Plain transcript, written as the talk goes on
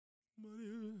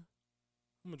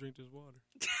I'm gonna drink this water.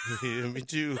 Yeah, me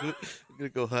too. I'm gonna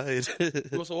go hide. You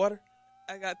want some water?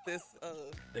 I got this.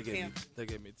 They gave me. Cam. They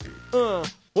gave me two.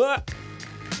 What?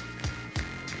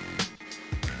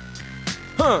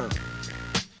 Huh?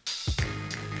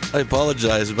 I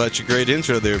apologize about your great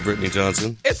intro there, Brittany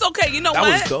Johnson. It's okay. You know That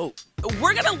what? was dope.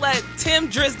 We're going to let Tim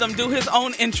Drisdom do his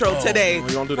own intro today no,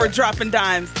 you don't do for that. Dropping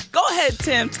Dimes. Go ahead,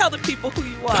 Tim. Tell the people who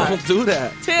you are. Don't do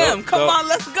that. Tim, come on,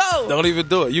 let's go. Don't even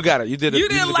do it. You got it. You did it. You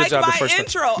did didn't a good like job the my first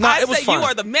intro. time. Nah, I it was said fine. you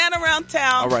are the man around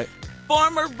town. All right.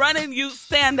 Former running youth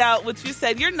standout, which you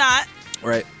said you're not.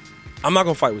 Right. I'm not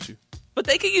gonna fight with you. But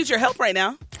they can use your help right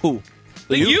now. Who?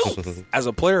 The youth. As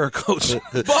a player or coach?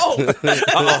 Both.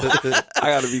 I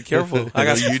got to be careful. I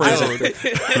got some you friends don't. up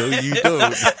there. No, you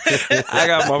don't.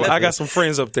 I got some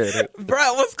friends up there.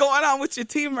 Bro, what's going on with your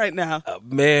team right now?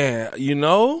 Man,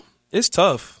 it's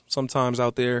tough sometimes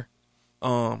out there.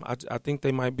 I think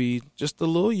they might be just a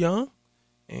little young,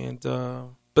 and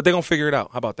but they're gonna figure it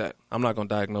out. How about that? I'm not gonna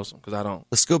diagnose them because I don't.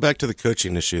 Let's go back to the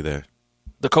coaching issue there.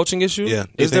 The coaching issue? Yeah.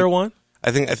 Is there one?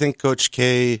 I think Coach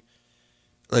K,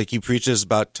 like, he preaches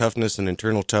about toughness and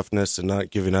internal toughness and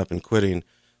not giving up and quitting,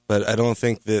 but I don't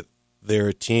think that they're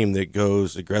a team that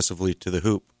goes aggressively to the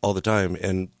hoop all the time.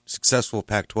 And successful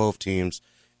Pac-12 teams,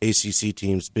 ACC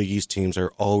teams, Big East teams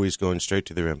are always going straight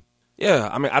to the rim. Yeah,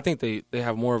 I mean, I think they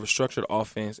have more of a structured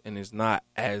offense and it's not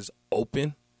as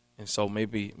open, and so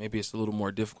maybe it's a little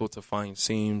more difficult to find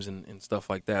seams and stuff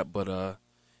like that. But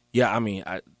yeah, I mean,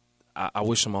 I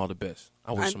wish them all the best.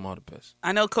 I wish them all the best.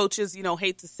 I know coaches,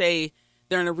 hate to say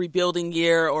they're in a rebuilding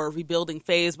year or a rebuilding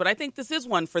phase, but I think this is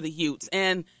one for the Utes.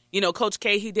 And, Coach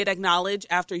K, he did acknowledge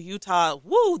after Utah,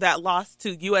 that loss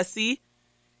to USC.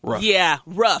 Rough. Yeah,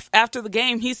 rough. After the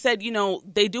game, he said,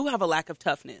 they do have a lack of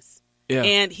toughness. Yeah.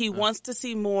 And he wants to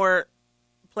see more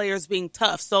players being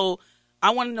tough. So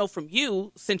I want to know from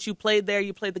you, since you played there,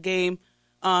 you played the game,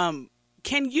 can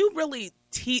you really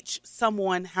teach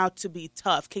someone how to be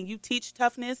tough? Can you teach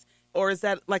toughness, or is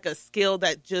that like a skill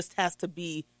that just has to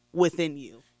be within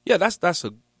you? Yeah, that's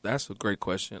a great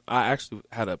question. I actually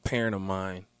had a parent of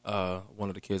mine, one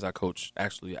of the kids I coach,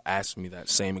 actually asked me that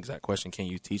same exact question. Can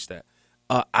you teach that?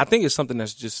 I think it's something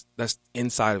that's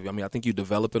inside of you. I mean, I think you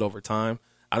develop it over time.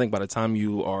 I think by the time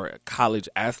you are a college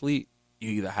athlete,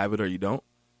 you either have it or you don't.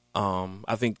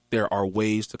 I think there are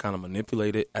ways to kind of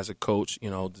manipulate it as a coach,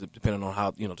 depending on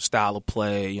how, the style of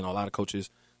play. A lot of coaches,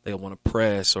 they want to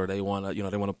press or they want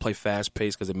to play fast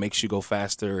paced because it makes you go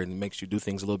faster and it makes you do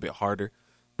things a little bit harder.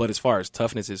 But as far as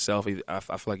toughness itself, I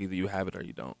feel like either you have it or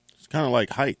you don't. It's kind of like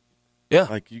height. Yeah.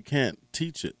 Like you can't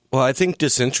teach it. Well, I think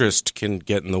disinterest can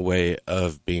get in the way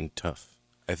of being tough.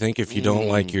 I think if you don't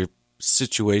like your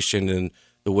situation and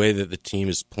the way that the team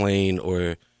is playing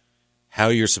or how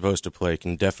you're supposed to play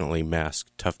can definitely mask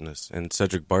toughness. And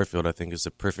Cedric Barfield, I think, is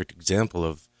a perfect example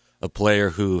of a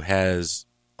player who has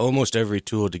almost every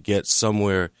tool to get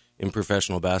somewhere in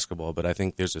professional basketball, but I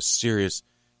think there's a serious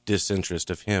disinterest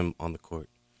of him on the court.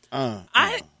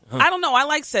 I don't know. I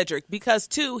like Cedric because,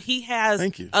 too, he has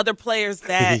Thank you. other players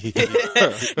that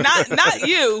not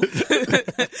you,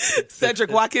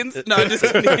 Cedric Watkins. No, I'm just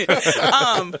kidding.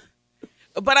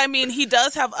 But I mean, he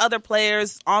does have other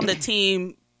players on the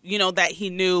team, that he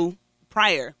knew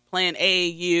prior, playing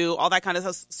AAU, all that kind of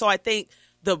stuff. So I think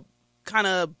the kind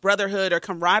of brotherhood or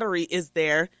camaraderie is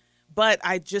there. But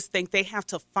I just think they have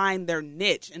to find their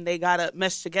niche and they gotta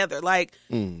mesh together. Like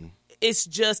it's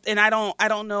just, and I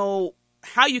don't know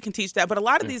how you can teach that, but a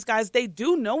lot of these guys, they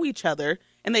do know each other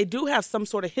and they do have some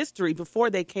sort of history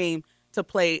before they came to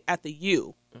play at the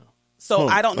U. So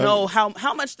I don't know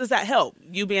how much does that help,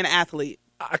 you being an athlete?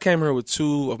 I came here with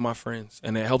two of my friends,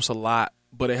 and it helps a lot,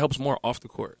 but it helps more off the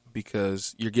court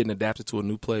because you're getting adapted to a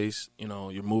new place.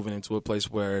 You're moving into a place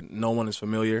where no one is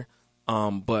familiar.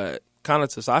 But kind of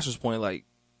to Sasha's point, like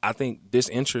I think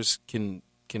disinterest can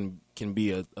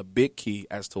be a big key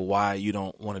as to why you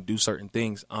don't want to do certain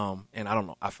things. And I don't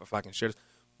know if I can share this,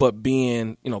 but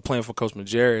playing for Coach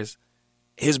Majerus,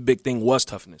 his big thing was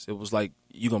toughness. It was like,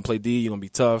 you're going to play D, you're going to be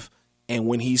tough. And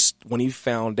when he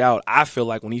found out, I feel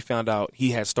like when he found out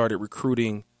he had started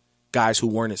recruiting guys who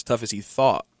weren't as tough as he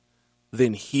thought,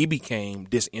 then he became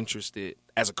disinterested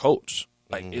as a coach.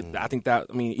 Like I think that,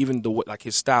 even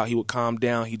his style, he would calm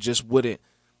down. He just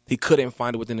he couldn't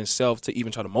find it within himself to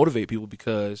even try to motivate people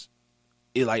because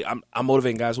I'm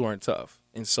motivating guys who aren't tough.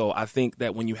 And so I think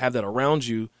that when you have that around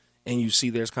you and you see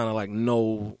there's kind of like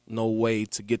no way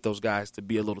to get those guys to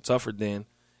be a little tougher, then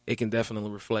it can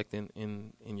definitely reflect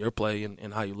in your play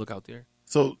and how you look out there.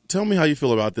 So tell me how you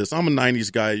feel about this. I'm a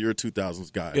 90s guy. You're a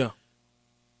 2000s guy. Yeah.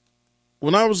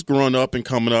 When I was growing up and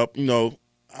coming up,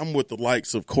 I'm with the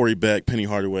likes of Corey Beck, Penny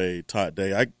Hardaway, Todd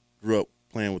Day. I grew up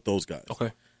playing with those guys.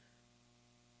 Okay.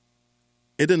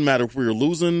 It didn't matter if we were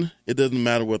losing. It doesn't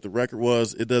matter what the record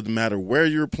was. It doesn't matter where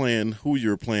you're playing, who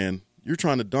you're playing. You're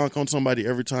trying to dunk on somebody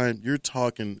every time. You're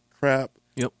talking crap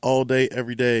all day,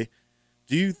 every day.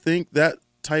 Do you think that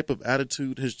type of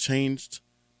attitude has changed?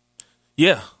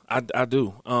 Yeah, I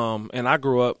do. And I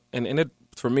grew up, and it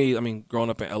for me, I mean, growing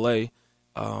up in L.A.,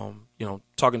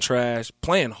 talking trash,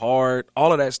 playing hard,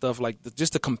 all of that stuff, like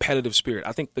just the competitive spirit.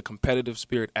 I think the competitive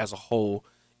spirit as a whole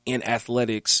in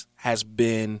athletics has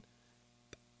been,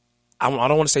 I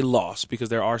don't want to say lost because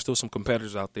there are still some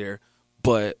competitors out there,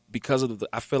 but because of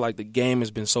I feel like the game has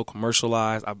been so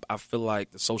commercialized. I feel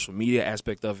like the social media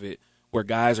aspect of it, where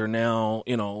guys are now,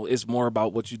 it's more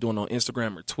about what you're doing on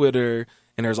Instagram or Twitter,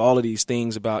 and there's all of these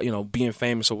things about, being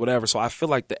famous or whatever. So I feel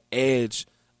like the edge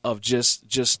of just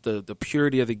the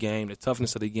purity of the game, the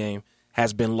toughness of the game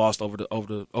has been lost over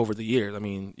the years. I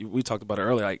mean, we talked about it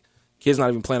earlier, like kids not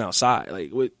even playing outside.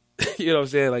 Like, what I'm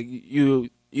saying? Like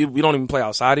we don't even play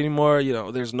outside anymore.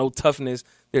 There's no toughness.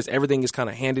 Everything is kind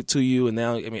of handed to you, and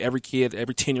now, I mean, every kid,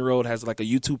 every 10-year-old has like a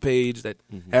YouTube page that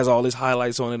has all his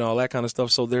highlights on it and all that kind of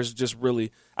stuff. So there's just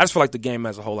really, I just feel like the game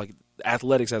as a whole, like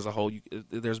athletics as a whole,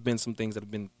 there's been some things that have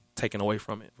been taken away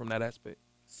from it, from that aspect.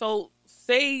 So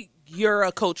say you're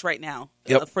a coach right now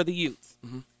for the youth,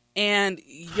 and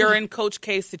you're in Coach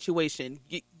K's situation.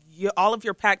 All of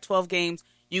your Pac-12 games,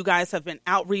 you guys have been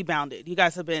out-rebounded. You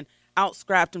guys have been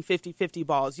out-scrapped in 50-50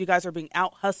 balls. You guys are being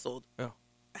out-hustled. Yeah.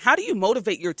 How do you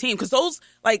motivate your team? Because those,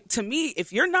 like, to me,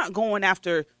 if you're not going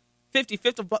after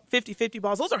 50-50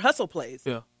 balls, those are hustle plays.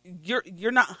 Yeah.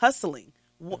 You're not hustling.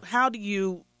 How do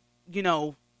you,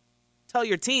 tell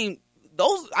your team,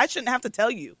 those, I shouldn't have to tell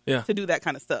you to do that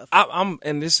kind of stuff. I'm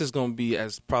and this is going to be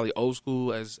as probably old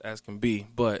school as can be,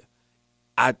 but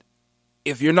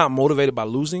if you're not motivated by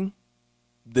losing,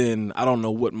 then I don't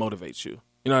know what motivates you.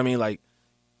 You know what I mean? Like,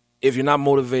 if you're not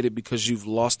motivated because you've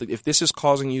lost it, if this is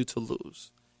causing you to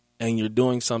lose and you're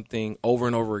doing something over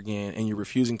and over again and you're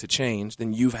refusing to change,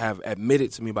 then you have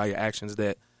admitted to me by your actions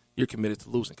that you're committed to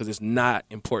losing, because it's not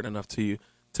important enough to you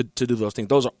to do those things.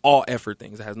 Those are all effort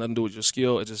things. It has nothing to do with your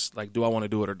skill. It's just like, do I want to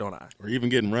do it or don't I? Or even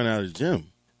getting run out of the gym.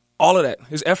 All of that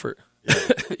is effort.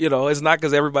 It's not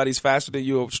because everybody's faster than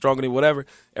you or stronger than whatever.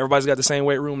 Everybody's got the same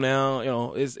weight room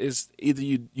now. It's either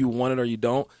you want it or you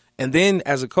don't. And then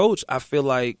as a coach, I feel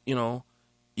like,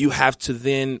 you have to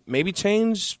then maybe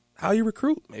change how you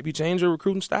recruit, maybe change your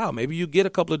recruiting style. Maybe you get a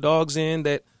couple of dogs in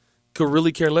that could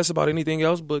really care less about anything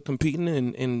else but competing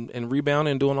and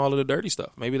rebounding and doing all of the dirty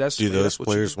stuff. Maybe that's Do those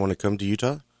players want to come to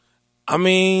Utah? I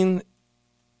mean,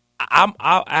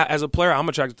 I as a player, I'm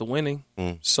attracted to winning.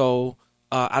 So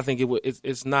I think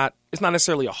it's not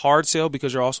necessarily a hard sell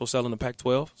because you're also selling the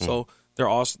Pac-12. So there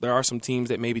are some teams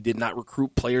that maybe did not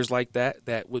recruit players like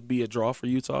that would be a draw for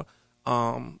Utah.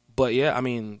 But yeah, I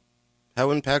mean, how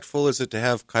impactful is it to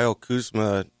have Kyle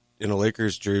Kuzma in a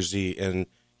Lakers jersey and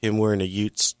him wearing a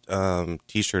Utes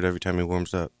T-shirt every time he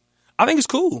warms up? I think it's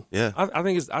cool. Yeah, I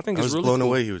think it's really cool. I was blown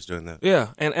away he was doing that. Yeah,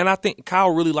 and I think Kyle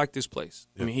really liked this place.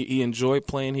 Yeah. I mean, he enjoyed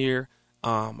playing here.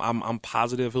 I'm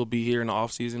positive he'll be here in the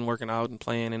off season, working out and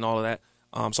playing and all of that.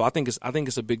 So I think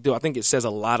it's a big deal. I think it says a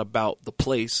lot about the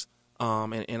place.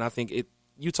 And I think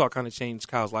Utah kind of changed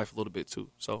Kyle's life a little bit too.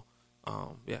 So,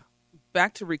 yeah.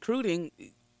 Back to recruiting,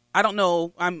 I don't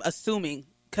know. I'm assuming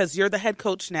because you're the head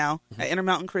coach now at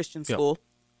Intermountain Christian School. Yep.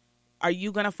 Are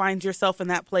you going to find yourself in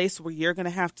that place where you're going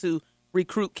to have to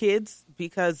recruit kids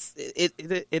because it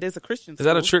is a Christian school?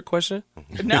 Is that a trick question?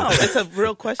 No, it's a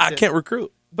real question. I can't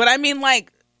recruit. But I mean,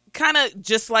 like, kind of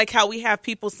just like how we have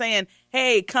people saying,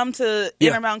 hey, come to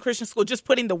Intermountain Christian School, just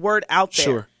putting the word out there.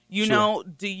 Sure. Know,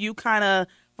 do you kind of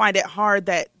find it hard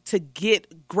to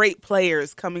get great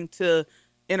players coming to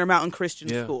Intermountain Christian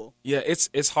School? Yeah,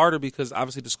 it's harder because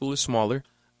obviously the school is smaller.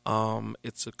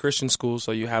 It's a Christian school,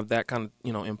 so you have that kind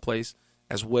of, in place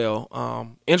as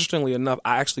well. Interestingly enough,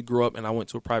 I actually grew up and I went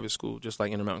to a private school just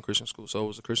like Intermountain Christian School. So it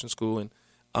was a Christian school. And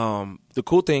the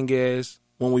cool thing is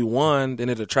when we won, then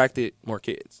it attracted more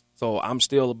kids. So I'm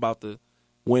still about the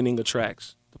winning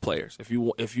attracts the players. If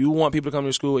you want people to come to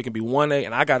your school, it can be 1A,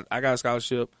 and I got a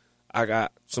scholarship. I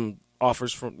got some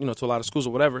offers from to a lot of schools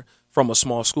or whatever from a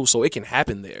small school, so it can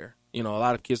happen there. A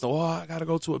lot of kids know, I got to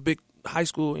go to a big high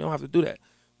school. You don't have to do that.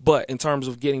 But in terms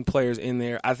of getting players in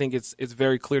there, I think it's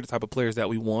very clear the type of players that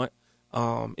we want.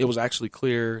 It was actually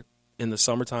clear in the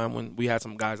summertime when we had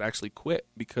some guys actually quit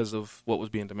because of what was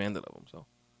being demanded of them.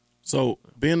 So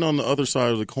being on the other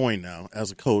side of the coin now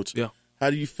as a coach, how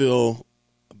do you feel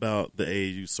about the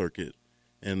AAU circuit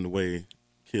and the way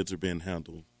kids are being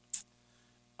handled?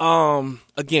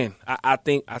 Again, I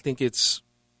think it's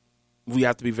we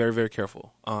have to be very, very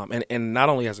careful. And not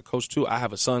only as a coach too, I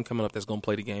have a son coming up that's going to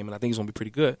play the game, and I think he's going to be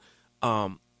pretty good.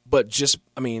 But just,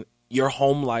 I mean, your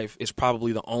home life is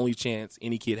probably the only chance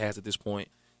any kid has at this point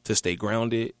to stay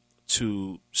grounded,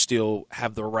 to still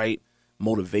have the right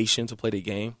motivation to play the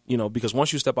game. You know, because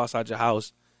once you step outside your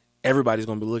house, everybody's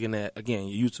going to be looking at, again,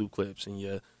 your YouTube clips and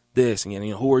your this and, you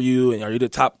know, who are you and are you the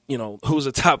top, you know, who's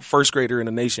the top first grader in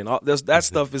the nation? That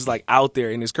stuff is like out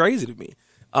there, and it's crazy to me.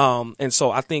 And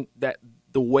so I think that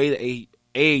the way that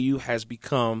AAU has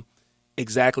become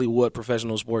exactly what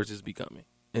professional sports is becoming.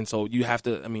 And so you have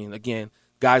to, I mean, again,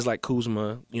 guys like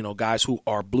Kuzma, you know, guys who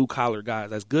are blue-collar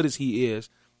guys, as good as he is,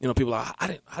 you know, people are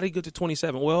like, how did he get to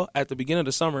 27? Well, at the beginning of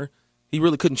the summer, he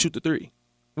really couldn't shoot the three.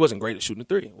 He wasn't great at shooting the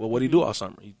three. Well, what did he do all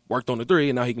summer? He worked on the three,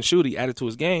 and now he can shoot. He added to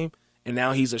his game, and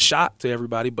now he's a shot to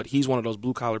everybody, but he's one of those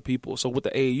blue-collar people. So with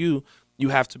the AAU, you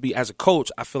have to be, as a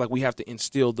coach, I feel like we have to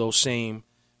instill those same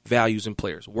values in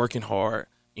players, working hard,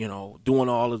 you know, doing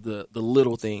all of the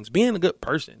little things, being a good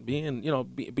person, being, you know,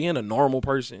 being a normal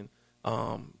person.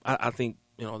 I think,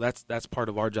 you know, that's part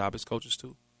of our job as coaches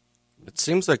too. It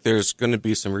seems like there's going to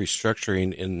be some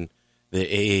restructuring in the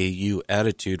AAU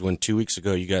attitude when 2 weeks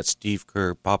ago you got Steve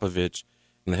Kerr Popovich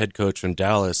and the head coach from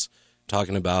Dallas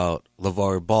talking about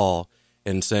LeVar Ball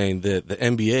and saying that the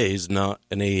NBA is not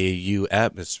an AAU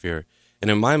atmosphere. And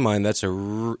in my mind,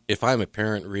 if I'm a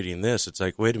parent reading this, it's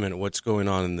like, wait a minute, what's going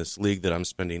on in this league that I'm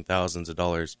spending thousands of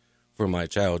dollars for my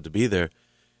child to be there?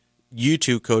 You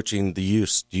two coaching the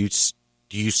youth, do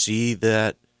you see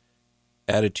that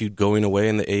attitude going away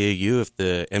in the AAU if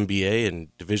the NBA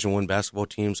and Division I basketball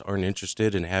teams aren't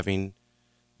interested in having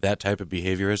that type of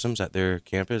behaviorisms at their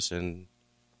campus and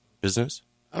business?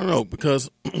 I don't know, because,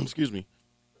 excuse me,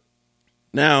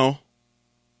 now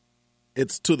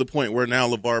it's to the point where now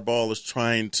LeVar Ball is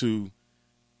trying to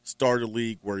start a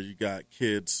league where you got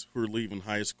kids who are leaving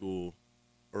high school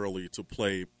early to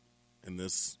play in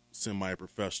this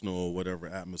semi-professional, whatever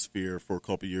atmosphere for a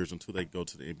couple of years until they go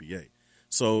to the NBA.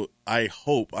 So I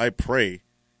pray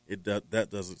that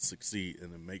doesn't succeed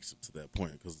and it makes it to that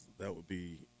point, because that would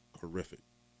be horrific.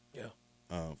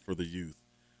 For the youth.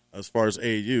 As far as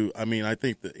AAU, I mean, I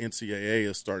think the NCAA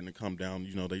is starting to come down.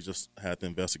 You know, they just had the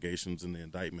investigations and the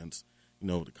indictments, you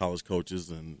know, the college coaches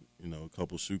and, you know, a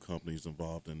couple of shoe companies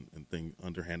involved in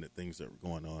underhanded things that were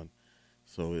going on.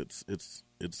 So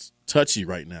it's touchy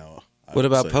right now. What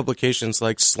about publications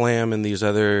like Slam and these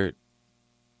other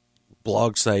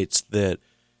blog sites that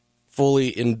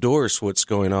fully endorse what's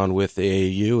going on with the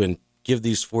AAU and give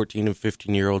these 14 and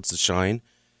 15-year-olds a shine?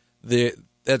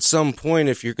 At some point,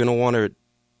 if you're going to want to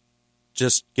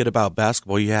just get about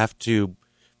basketball, you have to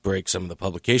break some of the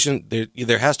publication.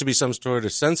 There has to be some sort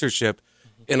of censorship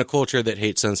in a culture that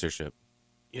hates censorship.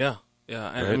 Yeah. And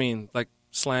right? I mean, like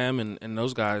Slam and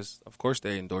those guys, of course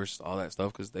they endorse all that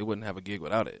stuff because they wouldn't have a gig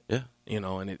without it. Yeah. You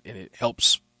know, and it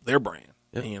helps their brand.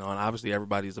 Yeah. You know, and obviously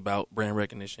everybody's about brand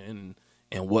recognition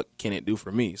and what can it do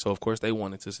for me. So, of course, they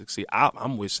wanted to succeed.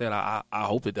 I'm with Seth. I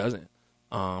hope it doesn't.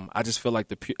 I just feel like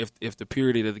if the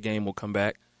purity of the game will come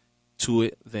back to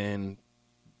it, then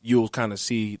you'll kind of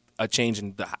see a change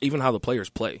in even how the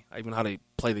players play, even how they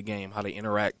play the game, how they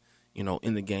interact, you know,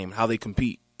 in the game, how they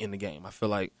compete in the game. I feel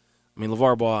like, I mean,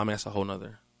 LeVar Ball, I mean, that's a whole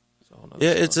nother.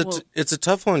 Yeah, it's a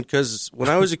tough one because when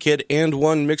I was a kid, And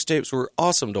One mixtapes were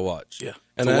awesome to watch. Yeah,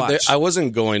 and I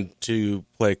wasn't going to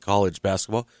play college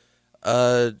basketball.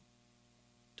 Allen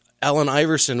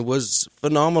Iverson was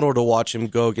phenomenal to watch him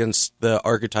go against the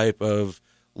archetype of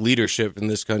leadership in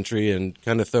this country and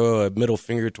kind of throw a middle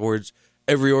finger towards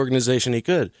every organization he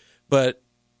could. But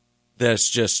that's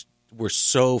just, we're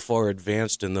so far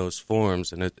advanced in those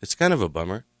forms, and it's kind of a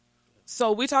bummer.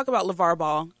 So we talk about LeVar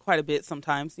Ball quite a bit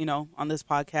sometimes, you know, on this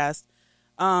podcast.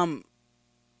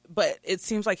 But it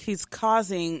seems like he's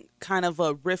causing kind of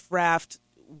a riff-raff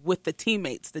with the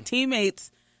teammates. The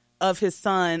teammates of his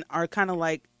son are kind of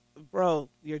like, bro,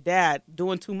 your dad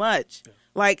doing too much. Yeah.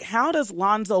 Like, how does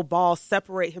Lonzo Ball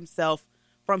separate himself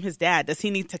from his dad? Does he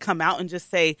need to come out and just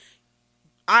say,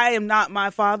 I am not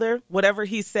my father. Whatever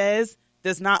he says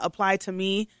does not apply to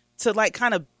me, to like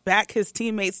kind of back his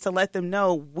teammates to let them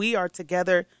know we are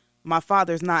together. My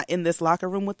father's not in this locker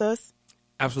room with us.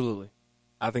 Absolutely.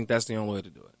 I think that's the only way to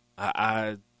do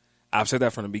it. I've said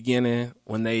that from the beginning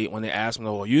when they asked me,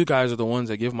 well, you guys are the ones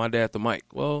that give my dad the mic.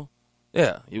 Well,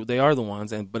 yeah, they are the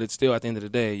ones, but it's still at the end of the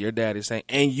day, your dad is saying,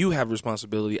 and you have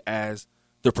responsibility as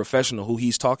the professional who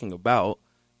he's talking about,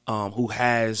 who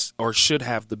has or should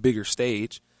have the bigger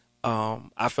stage.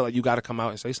 I feel like you got to come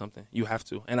out and say something. You have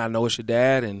to, and I know it's your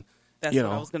dad, and that's what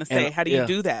I was going to say. How do you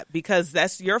do that? Because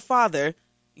that's your father.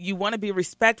 you want to be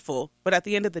respectful, but at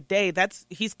the end of the day,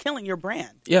 he's killing your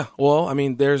brand. Yeah, well, I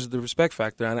mean, there's the respect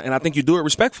factor, and I think you do it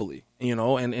respectfully,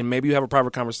 and maybe you have a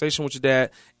private conversation with your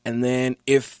dad, and then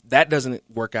if that doesn't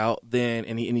work out, then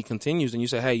and he continues, and you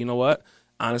say, hey, you know what?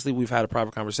 Honestly, we've had a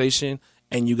private conversation,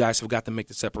 and you guys have got to make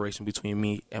the separation between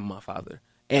me and my father.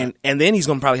 And then he's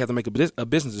going to probably have to make a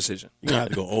business decision. You have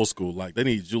to go old school. Like, they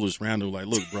need Julius Randle. Like,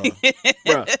 look,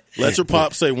 bro, let your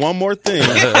pop say one more thing.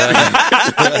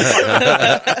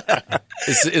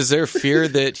 Is there fear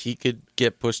that he could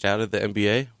get pushed out of the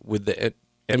NBA? Would the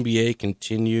NBA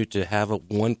continue to have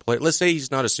one player? Let's say he's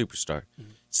not a superstar.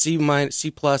 C+,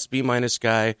 B-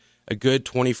 guy, a good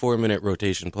 24-minute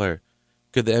rotation player.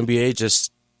 Could the NBA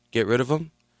just get rid of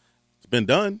him? It's been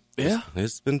done. Yeah.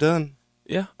 It's been done.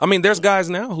 Yeah, I mean, there's guys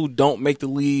now who don't make the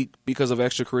league because of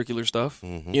extracurricular stuff.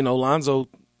 Lonzo,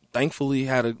 thankfully,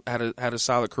 had a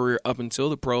solid career up until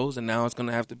the pros, and now it's going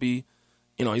to have to be,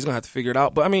 he's going to have to figure it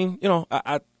out. But I mean,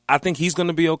 I think he's going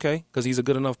to be okay because he's a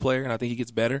good enough player, and I think he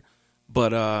gets better.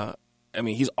 But I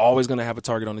mean, he's always going to have a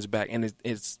target on his back, and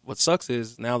it's what sucks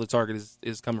is now the target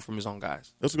is coming from his own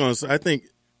guys. That's what I was going to say. I think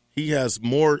he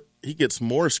gets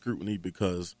more scrutiny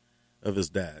because of his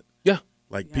dad. Yeah.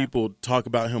 People talk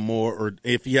about him more, or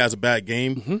if he has a bad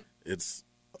game, it's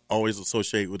always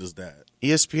associated with his dad.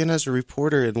 ESPN has a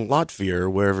reporter in Latvia or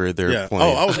wherever they're playing.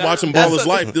 Oh, I was watching Ball is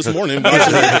Life this morning.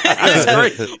 That's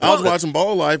great. I was watching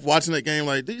Ball Life, watching that game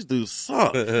like, these dudes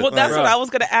suck. Well, that's what I was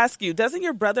going to ask you. Doesn't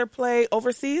your brother play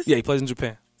overseas? Yeah, he plays in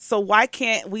Japan. So why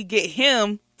can't we get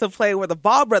him to play where the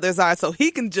Ball brothers are so he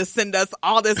can just send us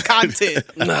all this content?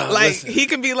 He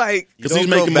can be like... Because he's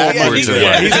making more money. He's making...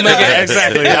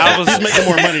 Exactly. He's making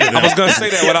more money than I was going to say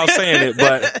that without saying it,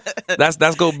 but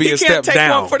that's going to be a step down. He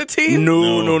can't take one for the team?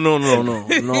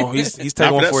 No. He's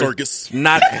taking one for circus.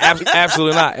 Not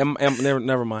absolutely not.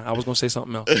 Never mind. I was going to say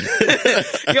something else.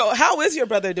 Yo, how is your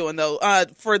brother doing though?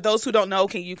 For those who don't know,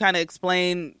 can you kind of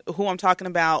explain who I'm talking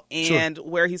about and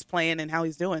where he's playing and how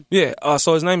he's doing? Yeah.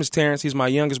 So his name is Terrence. He's my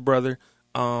youngest brother.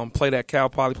 Played at Cal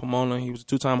Poly Pomona. He was a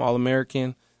 2-time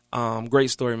All-American. Great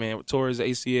story, man. Tore his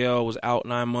ACL, was out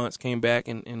 9 months, came back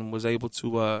and was able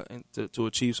to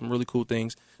achieve some really cool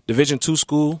things. Division II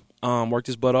school, worked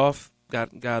his butt off.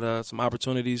 Got some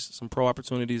opportunities, some pro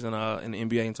opportunities in the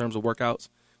NBA in terms of workouts.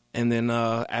 And then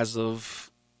as of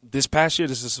this past year,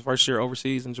 this is his first year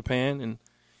overseas in Japan, and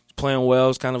he's playing well.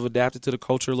 He's kind of adapted to the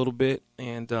culture a little bit,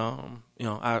 and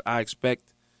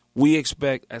we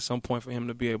expect at some point for him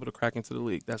to be able to crack into the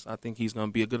league. I think he's going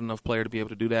to be a good enough player to be able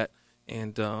to do that.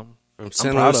 And from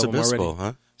San Luis Obispo,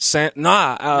 huh?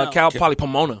 Cal Poly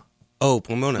Pomona. Oh,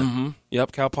 Pomona. Mm-hmm.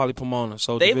 Yep, Cal Poly Pomona.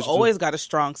 So they've always got a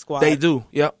strong squad. They do.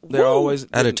 Yep, they're always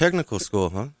at a technical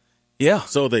school, huh? Yeah.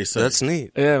 So they say. That's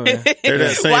neat. Yeah, man. They're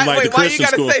that same the Christian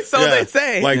school. Why you gotta say they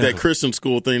say? Like that Christian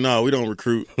school thing. No, we don't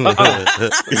recruit. Well, throw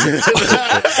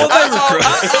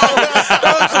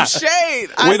some shade.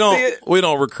 We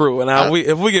don't recruit. And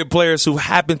if we get players who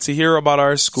happen to hear about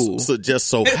our school. So just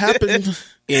so happened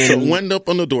to wind up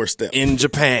on the doorstep. In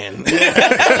Japan.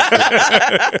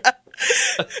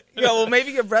 Well,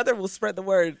 maybe your brother will spread the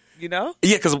word, Yeah,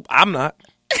 because I'm not.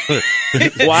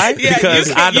 Why? Because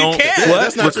I don't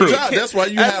that's not recruit. Your job. That's why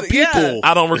you have people. Yeah.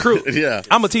 I don't recruit. Yeah.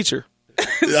 I'm a teacher.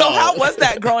 So how was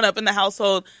that growing up in the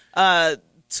household?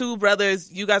 2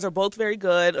 brothers, you guys are both very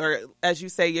good, or as you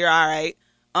say, you're all right.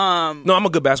 No, I'm a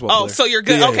good basketball player. Oh, so you're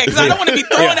good. Okay, because I don't want to be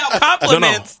throwing out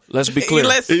compliments. No. Let's be clear.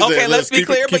 Let's be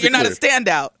clear, but you're not a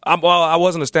standout. I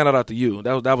wasn't a standout out to you.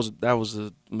 That was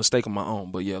a mistake of my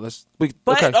own. But yeah,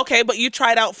 but you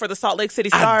tried out for the Salt Lake City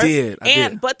Stars. I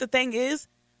did. But the thing is,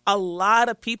 a lot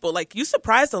of people, you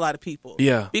surprised a lot of people.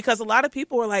 Yeah. Because a lot of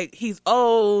people were like, he's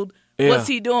old. Yeah. What's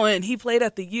he doing? He played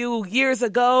at the U years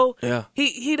ago. Yeah.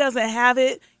 He doesn't have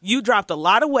it. You dropped a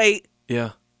lot of weight.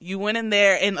 Yeah. You went in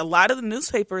there, and a lot of the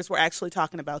newspapers were actually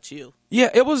talking about you. Yeah,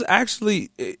 it was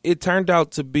actually, it turned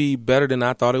out to be better than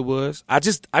I thought it was. I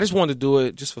just wanted to do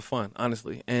it just for fun,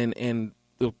 honestly. And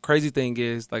the crazy thing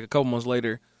is, a couple months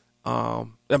later,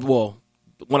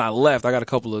 when I left, I got a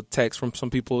couple of texts from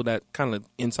some people that kind of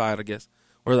inside, I guess,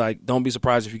 were like, don't be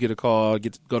surprised if you get a call,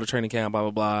 go to training camp, blah, blah,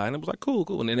 blah. And it was like,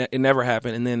 cool. And it never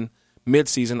happened. And then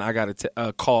mid-season, I got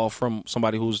a call from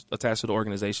somebody who's attached to the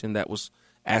organization that was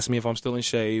asking me if I'm still in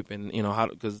shape and,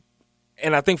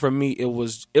 and I think for me, it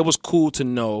was cool to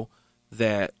know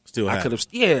that I could have,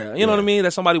 you know what I mean?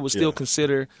 That somebody would still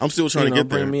consider. I'm still trying to get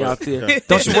there. Bring me out there. Yeah.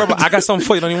 Don't you worry about it. I got something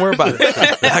for you. Don't even worry about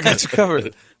it. I got you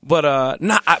covered. But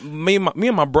me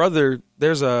and my brother,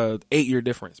 there's a 8-year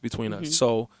difference between us.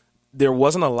 So there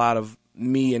wasn't a lot of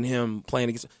me and him playing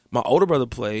against. My older brother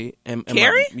played. And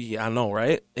Kerry? I know,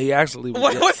 right? He actually.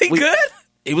 Was he good?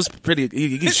 He was pretty.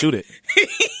 He could shoot it.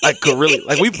 Like could really.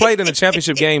 Like we played in a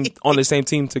championship game on the same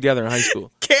team together in high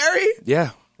school. Carrie?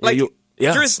 Yeah. Like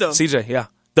yeah. Driscoll. CJ. Yeah.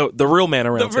 The real man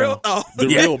around town. The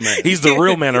real man. He's the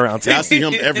real man around town. I see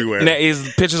him everywhere. Now,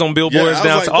 his pictures on billboards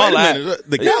down to all that.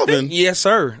 The Calvin. Yes,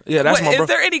 sir. Yeah, that's my bro. Is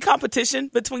there any competition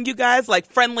between you guys?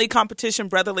 Like friendly competition,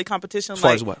 brotherly competition? As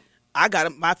far like, as what? I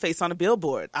got my face on a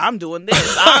billboard. I'm doing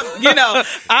this.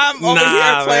 I'm over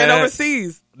here playing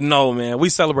overseas. No, man. We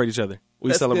celebrate each other.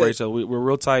 That's celebrate good. each other. We're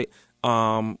real tight.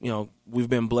 We've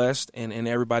been blessed, and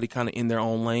everybody kind of in their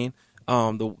own lane.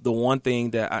 The one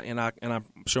thing that I'm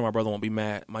sure my brother won't be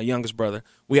mad. My youngest brother,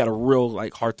 we had a real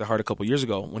like heart to heart a couple years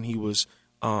ago when he was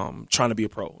trying to be a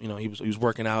pro. He was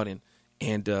working out and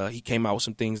he came out with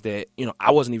some things that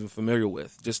I wasn't even familiar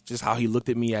with. Just how he looked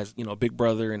at me as a big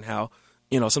brother, and how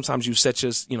sometimes you set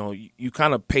you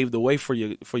kind of pave the way for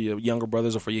your younger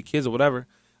brothers or for your kids or whatever.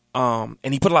 And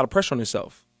he put a lot of pressure on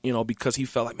himself, because he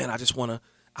felt like, man, I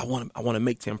want to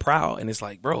make Tim proud. And it's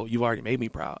like, bro, you've already made me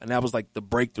proud. And that was like the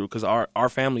breakthrough, because our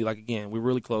family, like, again, we're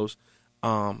really close.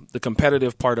 The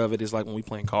competitive part of it is like when we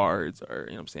playing cards or,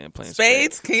 playing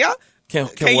spades. Can y'all? Can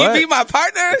you be my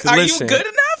partner? Are Listen, you good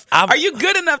enough? Are you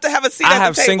good enough to have a seat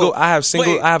at the table? I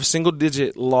have single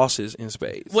digit losses in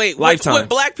spades. Wait, lifetime. with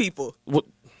black people?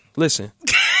 Listen,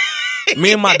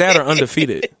 me and my dad are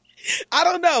undefeated. I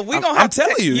don't know. We gonna have. I'm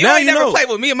telling you. You now ain't you never know. played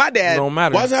with me and my dad. It don't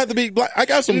matter. Why does it have to be black? I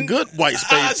got some good white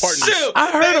spades partners. Shoot.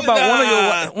 I heard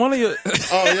about one of your.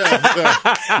 Oh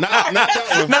yeah. Not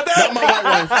that one. Not my white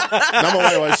wife. Not my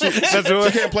white wife. She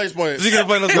can't play spades. She can't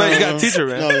play no spades. You got to teach her,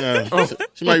 man. No, yeah.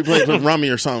 She might be playing rummy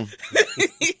or something.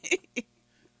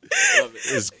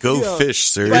 It's go fish,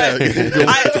 sir.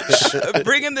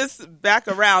 Bringing this back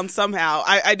around somehow,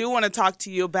 I do want to talk to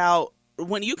you about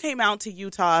when you came out to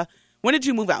Utah. When did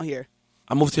you move out here?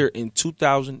 I moved here in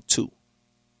 2002.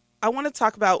 I want to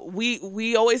talk about,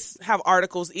 we always have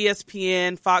articles,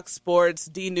 ESPN, Fox Sports,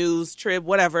 D News, Trib,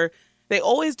 whatever. They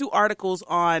always do articles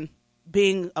on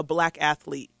being a black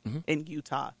athlete in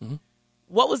Utah. Mm-hmm.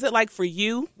 What was it like for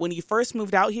you when you first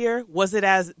moved out here? Was it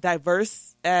as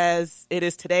diverse as it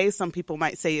is today? Some people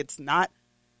might say it's not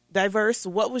diverse.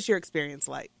 What was your experience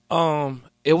like?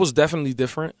 It was definitely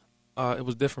different. It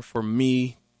was different for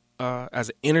me as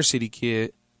an inner city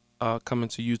kid coming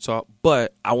to Utah,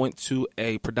 but I went to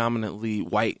a predominantly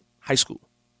white high school.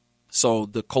 So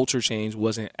the culture change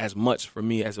wasn't as much for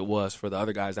me as it was for the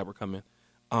other guys that were coming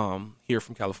here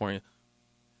from California.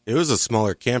 It was a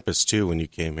smaller campus, too, when you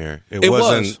came here. It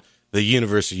wasn't the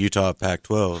University of Utah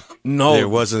Pac-12. No. There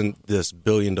wasn't this $1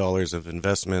 billion of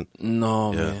investment.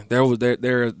 No, man.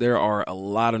 There are a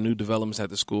lot of new developments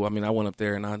at the school. I mean, I went up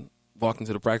there and I walked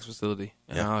into the practice facility,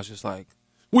 and I was just like,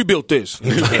 we built this. They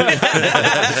gave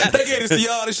this to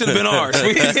y'all. This should have been ours.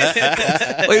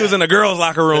 We was in the girls'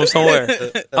 locker room somewhere.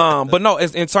 But no,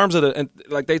 in terms of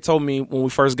like they told me when we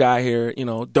first got here,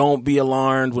 don't be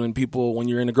alarmed when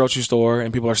you're in the grocery store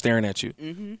and people are staring at you.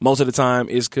 Mm-hmm. Most of the time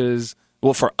is because,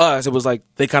 well, for us, it was like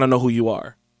they kind of know who you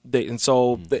are.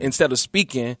 Instead of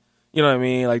speaking, you know what I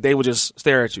mean? Like they would just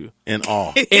stare at you. In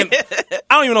awe. And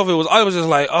I don't even know if it was, I was just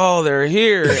like, oh, they're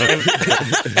here. And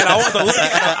I want to look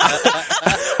at them.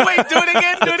 Wait, do it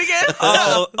again.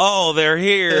 Oh, they're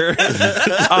here.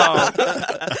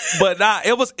 But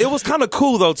it was kind of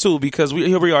cool though too, because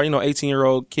here we are,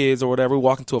 18-year-old kids or whatever, we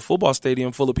walk into a football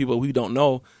stadium full of people we don't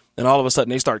know, and all of a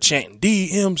sudden they start chanting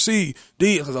DMC,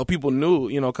 because people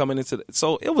knew, coming into it.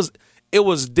 So it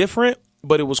was different,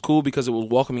 but it was cool because it was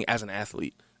welcoming as an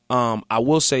athlete. I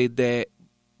will say that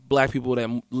black people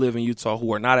that live in Utah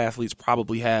who are not athletes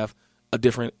probably have a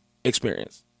different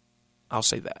experience. I'll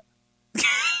say that.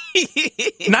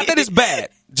 Not that it's bad,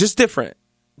 just different,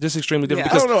 just extremely different.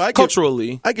 Yeah. Because I don't know.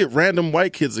 culturally, I get random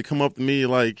white kids that come up to me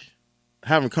like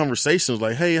having conversations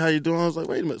like, "Hey, how you doing?" I was like,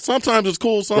 "Wait a minute." Sometimes it's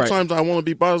cool. Sometimes I want to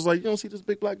be bothered. I was like, "You don't see this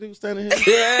big black dude standing here?"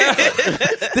 Yeah.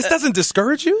 This doesn't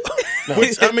discourage you.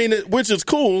 Which is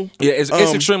cool. Yeah, it's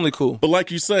extremely cool. But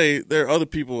like you say, there are other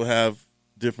people who have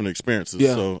different experiences.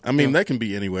 Yeah. So that can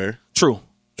be anywhere. True.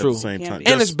 At the same time,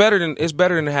 And it's better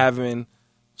than having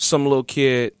some little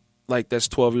kid like that's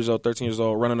 12 years old, 13 years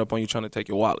old running up on you trying to take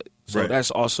your wallet. So that's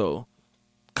also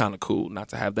kind of cool not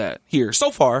to have that here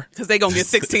so far. Because they going to get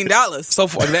 $16. So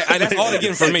far. And that's all they're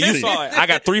getting from me. You saw it. I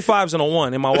got 3 5s and a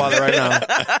 1 in my wallet right now.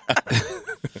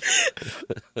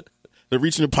 They're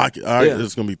reaching the pocket. All right,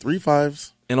 there's going to be 3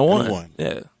 5s and a 1.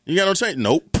 Yeah. You got no change?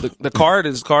 Nope. The card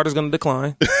is going to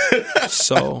decline.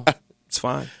 So it's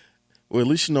fine. Well, at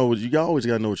least you always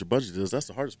got to know what your budget is. That's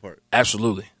the hardest part.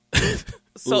 Absolutely.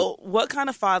 So what kind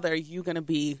of father are you going to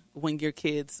be when your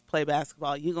kids play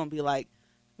basketball? You going to be like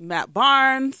Matt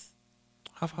Barnes,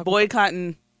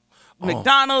 boycotting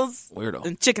McDonald's weirdo.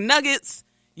 and chicken nuggets,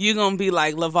 you're going to be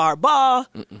like LeVar Ball.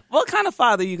 What kind of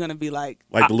father are you going to be like?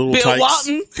 Like the little Bill tykes.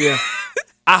 Walton? Yeah.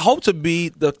 I hope to be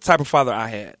the type of father I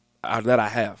had, that I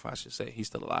have, I should say. He's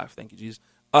still alive. Thank you, Jesus.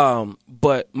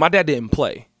 But my dad didn't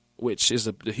play, which is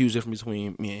a huge difference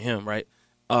between me and him, right?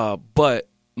 But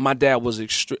my dad was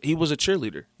he was a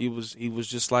cheerleader. He was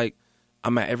just like,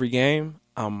 I'm at every game.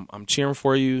 I'm cheering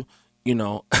for you. You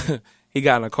know, he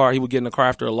got in a car. He would get in the car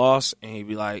after a loss, and he'd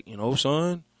be like,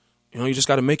 son, you just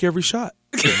got to make every shot.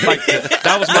 Like,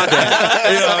 that was my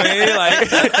dad. You know what I mean?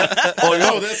 Like, Oh,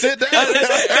 no, that's it.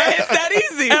 It's that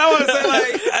easy. and I want to say,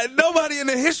 like, nobody in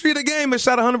the history of the game has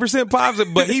shot 100%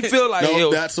 positive, but he feel like,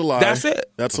 No, that's a lie. That's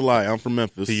it. That's a lie. I'm from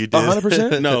Memphis. You did.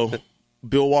 100%? No,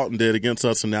 Bill Walton did against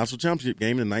us in the national championship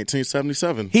game in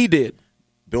 1977. He did,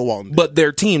 Bill Walton did. but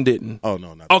their team didn't. Oh,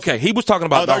 no, not Okay, he was talking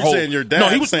about I the thought you whole. were saying your dad no,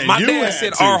 he was saying my you dad had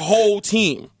said to. our whole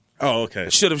team Oh, okay.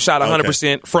 should have shot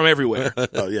 100% from everywhere.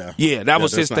 Oh, yeah. Yeah, that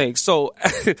was that's his not- thing. So,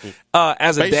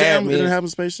 as a Space dad, Jam? man, Didn't it happen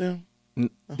Space Jam?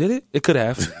 did it? It could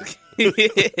have.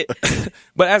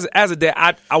 But as a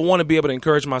dad, I want to be able to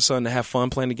encourage my son to have fun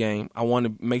playing the game. I want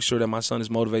to make sure that my son is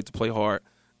motivated to play hard.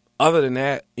 Other than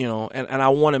that, and I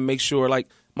want to make sure, like,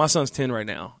 my son's 10 right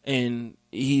now, and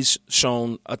he's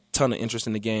shown a ton of interest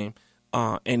in the game,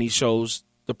 and he shows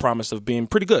the promise of being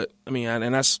pretty good. I mean,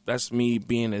 and that's me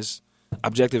being as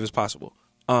objective as possible.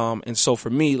 And so for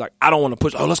me, like, I don't want to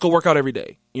push, let's go work out every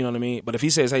day. You know what I mean? But if he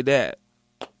says, hey, Dad,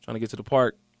 trying to get to the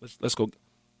park, let's go.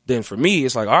 Then for me,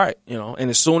 it's like, all right, and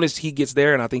as soon as he gets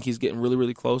there and I think he's getting really,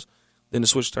 really close, then the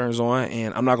switch turns on,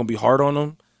 and I'm not going to be hard on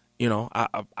him.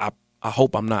 I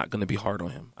hope I'm not going to be hard on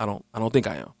him. I don't think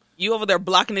I am. You over there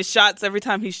blocking his shots every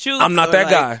time he shoots? I'm not or that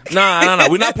like- guy. No.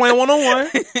 We're not playing one-on-one.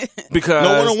 Because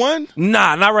No one-on-one?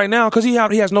 Nah, not right now, because he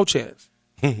has no chance.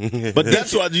 But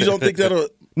that's why you don't think that'll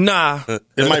Nah.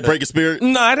 it might break his spirit?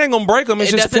 Nah, it ain't going to break him.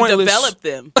 It's It just doesn't pointless. develop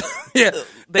them. Yeah.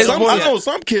 They It's don't- I pointless. know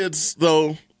some kids,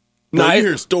 though, Nah, you it-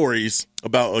 hear stories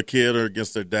about a kid or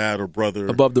against their dad or brother.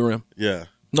 Above the rim. Yeah.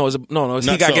 No, it's he Not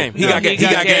got so. game. He No, got game. he He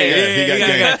got got game. game. Yeah, He got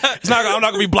he got game. I'm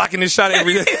not gonna be blocking this shot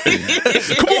every day.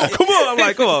 Come on. I'm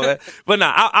like, come on, man. But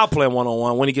nah, I'll play him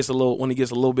one-on-one when he gets a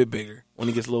little bit bigger.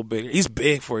 He's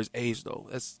big for his age, though.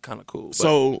 That's kind of cool. But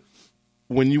So,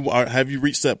 have you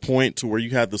reached that point to where you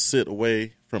had to sit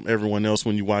away from everyone else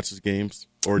when you watch his games,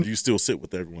 or do you still sit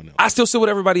with everyone else? I still sit with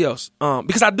everybody else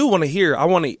because I do want to hear.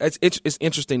 It's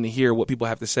interesting to hear what people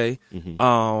have to say,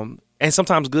 and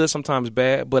sometimes good, sometimes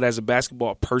bad. But as a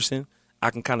basketball person, I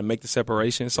can kind of make the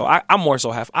separation. So I'm more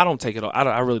so I don't take it.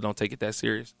 I really don't take it that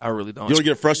serious. I really don't. You don't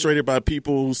get frustrated by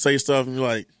people who say stuff and you're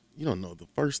like, you don't know the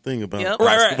first thing about Yep.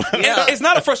 Right. Yeah. It's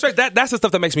not a frustration. That's the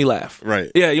stuff that makes me laugh. Right.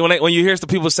 Yeah. When you hear some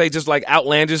people say just like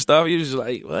outlandish stuff, you're just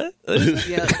like, what?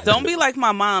 Yeah. Don't be like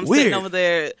my mom Weird. sitting over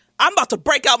there. I'm about to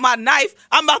break out my knife.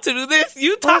 I'm about to do this.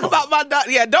 You talk about my dog.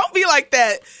 Yeah, don't be like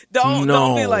that. Don't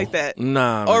be like that.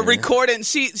 Nah. Or man. recording.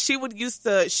 She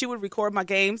would record my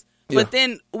games. Yeah. But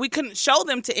then we couldn't show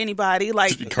them to anybody, like,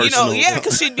 Just be cursing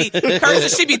because she'd be cursing.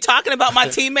 She'd be talking about my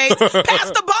teammates. Pass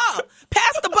the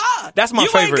ball. That's my you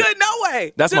favorite. You ain't good, no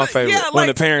way. That's my favorite. Yeah, When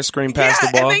the parents scream, "Pass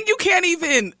the ball." and then you can't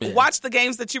even watch the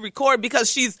games that you record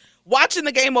because she's watching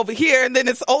the game over here, and then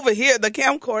it's over here, the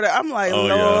camcorder. I'm like, Oh,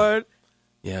 yeah. Lord.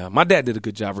 Yeah, my dad did a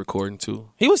good job recording too.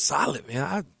 He was solid, man.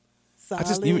 I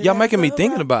just Solid y'all making me as a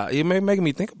thinking rock. about it. You making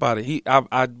me think about it.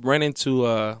 I ran into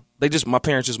my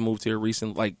parents just moved here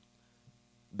recently. Like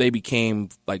they became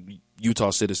like Utah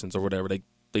citizens or whatever.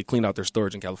 They cleaned out their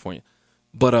storage in California.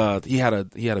 But he had a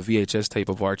VHS tape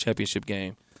of our championship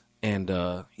game, and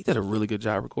he did a really good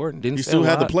job recording. Didn't He say still a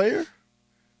had the lot. player?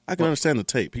 I can understand the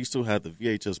tape. He still had the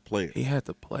VHS player. He had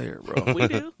the player, bro. We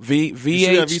do.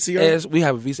 VHS. have VCR? We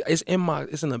have a VCR.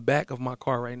 It's in the back of my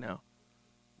car right now,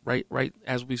 right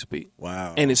as we speak,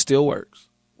 Wow. and it still works.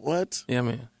 What? Yeah,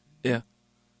 man. Yeah.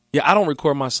 I don't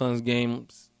record my son's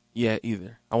games yet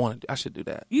either. I should do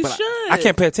that. You But should. I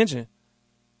can't pay attention.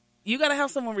 You got to have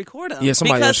someone record them. Yeah,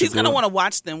 somebody because else should he's going to do it. want to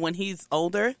watch them when he's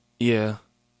older. Yeah,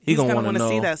 He's gonna going to want want to to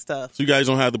see know. that stuff. So you guys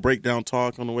don't have the breakdown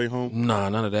talk on the way home? Nah,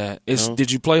 none of that. No?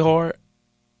 Did you play hard?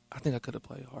 I think I could have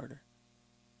played harder.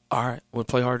 All right, we'll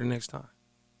play harder next time.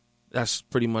 That's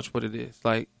pretty much what it is.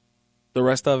 Like the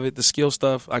rest of it, the skill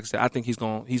stuff. Like I said, I think he's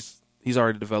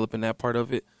already developing that part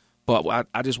of it. But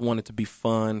I just want it to be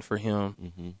fun for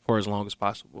him for as long as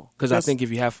possible. Because I That's- think if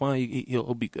you have fun,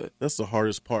 he'll be good. That's the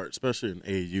hardest part, especially in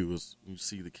AAU, is you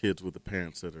see the kids with the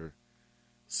parents that are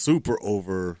super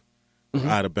over,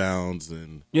 out of bounds,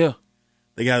 and Yeah.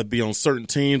 they got to be on certain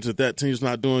teams. If that team's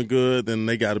not doing good, then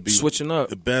they got to be Switching up.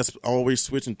 the best, always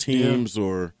switching teams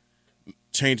or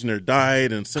changing their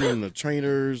diet and sending them to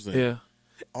trainers. And Yeah.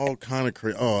 all kind of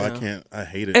crazy. Oh, Yeah. I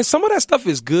hate it. And some of that stuff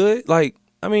is good. Like,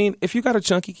 I mean, if you got a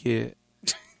chunky kid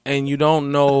and you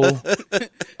don't know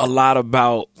a lot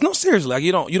about, no, seriously, like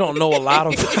you don't know a lot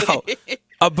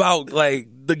about like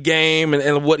the game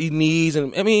and what he needs.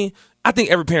 And I mean, I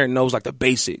think every parent knows like the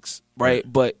basics, right?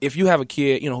 But if you have a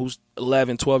kid, who's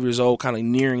 11, 12 years old, kind of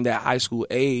nearing that high school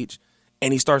age,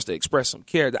 and he starts to express some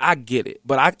care, I get it.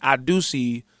 But I do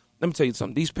see, let me tell you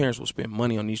something, these parents will spend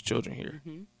money on these children here.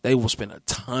 Mm-hmm. They will spend a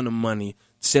ton of money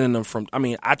sending them from,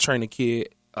 I train a kid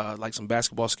like some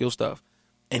basketball skill stuff,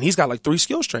 and he's got like 3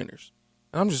 skills trainers.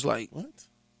 And I'm just like, what?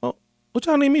 Oh, what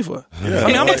y'all need me for? Yeah. I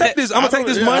mean, I'm gonna take this money.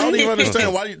 I don't even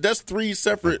understand why. That's 3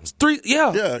 separate.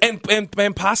 Yeah.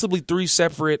 And possibly 3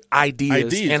 separate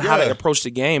ideas and how to approach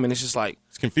the game. And it's just like,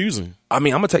 it's confusing. I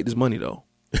mean, I'm gonna take this money though.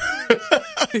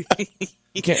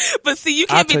 You can't. But see, you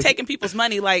can't be taking people's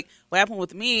money. Like what happened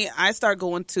with me, I started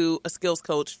going to a skills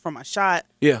coach for my shot.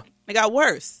 Yeah. It got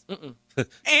worse. And that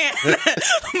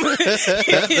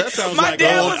sounds my like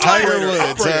dad old was like,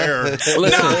 Ireland. No,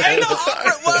 ain't no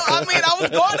awkward. Well, I mean, I was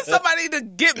going to somebody to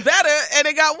get better, and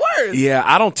it got worse. Yeah,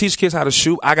 I don't teach kids how to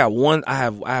shoot. I have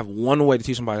one way to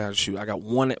teach somebody how to shoot. I got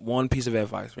one piece of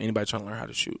advice for anybody trying to learn how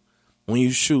to shoot. When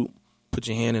you shoot, put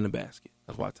your hand in the basket.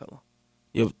 That's what I tell them.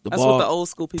 That's what the old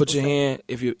school people put your say. hand,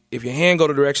 if your hand go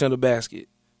the direction of the basket,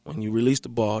 when you release the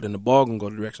ball, then the ball gonna go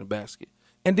the direction of the basket.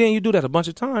 And then you do that a bunch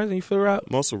of times and you figure out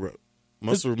Muscle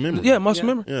memory. Yeah, muscle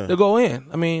memory. Yeah. They'll go in.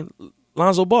 I mean,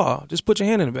 Lonzo Ball, just put your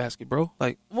hand in the basket, bro.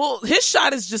 Like, well, his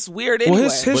shot is just weird anyway. well,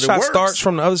 his shot works. starts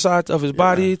from the other side of his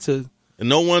body to And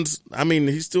no one's. I mean,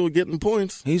 he's still getting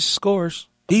points. he scores.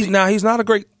 He's not a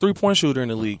great 3-point shooter in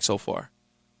the league so far.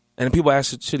 And people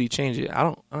ask, should he change it? I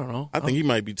don't know. I think he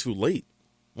might be too late.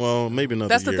 Well, maybe another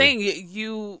That's year. the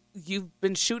thing. You've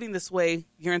been shooting this way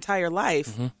your entire life.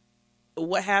 Mm-hmm.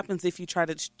 What happens if you try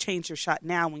to change your shot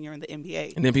now when you're in the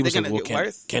NBA? And then people say, They're well, gonna get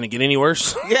worse. can it get any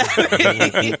worse?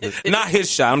 Yeah. Not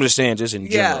his shot. I'm just saying, just in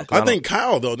general. 'Cause I think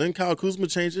Kyle though. Didn't Kyle Kuzma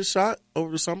change his shot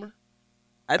over the summer?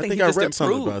 I think he I just read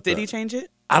something improved. about Did that. he change it?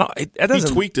 I don't. It He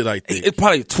doesn't. tweaked it. I think. It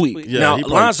probably tweaked. Yeah, now he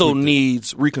probably Lonzo tweaked it.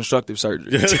 needs reconstructive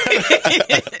surgery.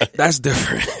 That's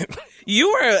different.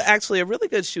 You were actually a really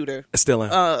good shooter. I still am.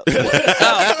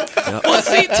 Well,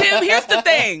 see, Tim, here's the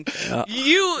thing.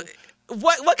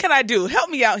 What can I do? Help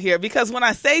me out here, because when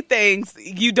I say things,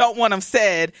 you don't want them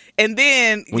said, and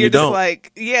then When you're you just don't.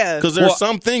 like, yeah. Because there's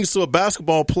some things to a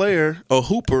basketball player, a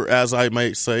hooper, as I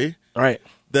might say, Right.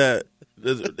 that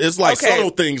it's like Okay.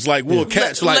 subtle things like we'll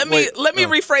catch. Like, let me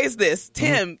rephrase this.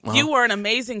 Tim, you were an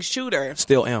amazing shooter.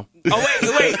 Still am.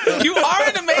 Oh wait, you are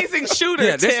an amazing shooter,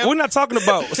 Yeah, Tim. we're not talking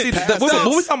about. See, what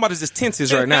we're talking about is just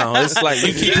tenses right now. It's like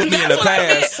you keep putting me in the That's what I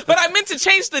meant, past. but I meant to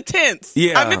change the tense.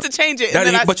 Yeah. I meant to change it, That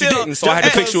and then is- but you still, didn't, so I had to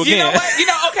fix you You know again.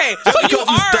 what? Okay. So you because you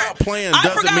are. stop playing I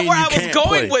doesn't forgot mean where you I was can't going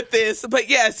play. with this, but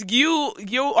yes,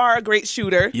 you are a great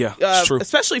shooter. Yeah, it's true.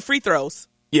 Especially free throws.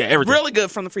 Yeah, everything. Really good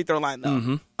from the free throw line, though.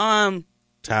 Mm-hmm.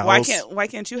 Towels. Why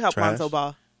can't you help Trash. Lonzo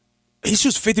Ball? He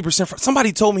shoots 50%.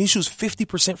 Somebody told me he shoots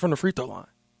 50% from the free throw line.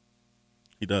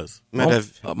 He does. Might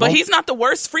have But he's not the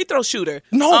worst free throw shooter.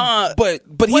 No, but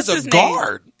he's what's a his name?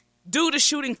 guard. Dude is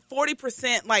shooting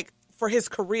 40% like for his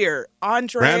career.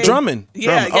 Andre Brandon Drummond.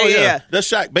 Yeah, Drummond. yeah. That's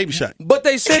Shaq, baby Shaq. But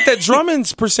they said that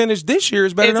Drummond's percentage this year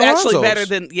is better It's than actually Lonzo's. better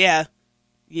than yeah.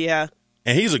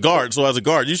 And he's a guard, so as a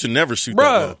guard, you should never shoot that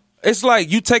Bruh, low. it's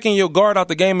like you taking your guard out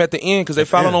the game at the end because they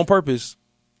fouling on purpose.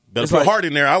 Better It's put like- Hart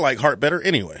in there. I like Hart better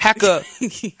anyway. Lonzo.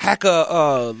 Hack a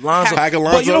But you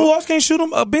Lonzo. know who else can't shoot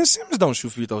him? Ben Simmons don't shoot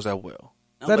free throws that well.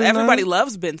 Is that But his everybody name?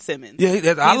 loves Ben Simmons. Yeah, I He's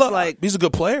love. like- He's a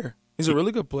good player. He's a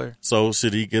really good player. So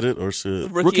should he get it or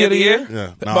should? Rookie of the year. Yeah.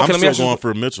 Okay, No, let I'm me still ask you- going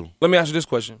for Mitchell. Let me ask you this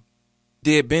question: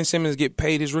 did Ben Simmons get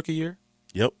paid his rookie year?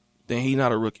 Yep, Then he's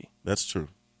not a rookie. that's true.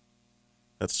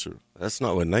 That's true. That's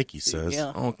not what Nike says. Yeah.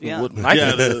 I don't think Yeah. what- Nike,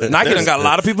 Yeah, Nike done got a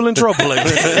lot of people in trouble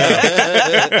lately.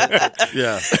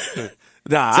 Yeah.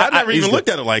 Nah, So I never he's even good. looked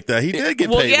at it like that. He did get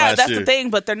Well, paid yeah, last that's year. the thing.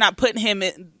 But they're not putting him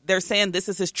in. They're saying this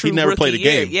is his true. never rookie played a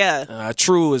year. game. Yeah.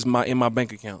 True is in my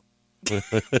bank account.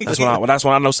 That's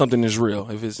when I know something is real.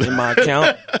 If it's in my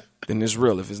account, then it's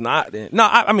real. If it's not, then no.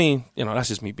 I mean, that's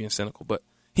just me being cynical. But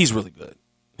he's really good.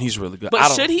 He's really good. But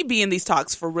should he be in these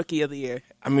talks for rookie of the year?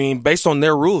 I mean, based on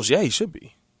their rules, yeah, he should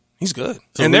be. He's good.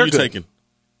 So and who they're you good. taking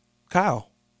Kyle,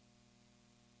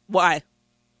 Why?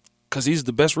 because he's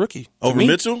the best rookie to over me.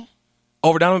 Mitchell?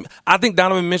 Over Donovan. I think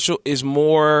Donovan Mitchell is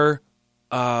more.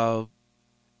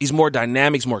 He's more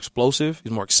dynamic. He's more explosive.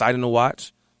 He's more exciting to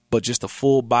watch. But just a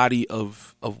full body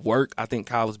of work, I think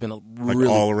Kyle has been really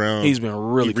all around. He's been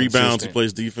really He rebounds. He consistent.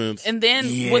 plays defense. And then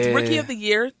with Yeah. rookie of the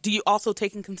year, do you also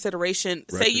take in consideration?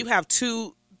 Say Record. you have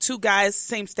two guys,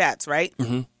 same stats, right?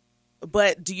 Mm-hmm.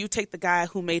 but do you take the guy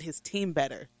who made his team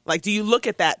better? Like, do you look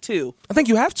at that too? I think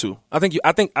you have to. I think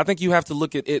you have to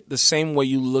look at it the same way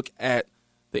you look at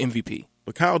the MVP.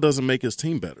 But Kyle doesn't make his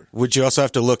team better. Would you also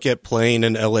have to look at playing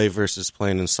in LA versus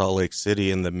playing in Salt Lake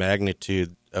City and the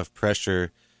magnitude of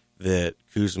pressure that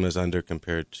Kuzma's under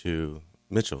compared to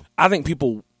Mitchell? I think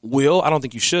people will. I don't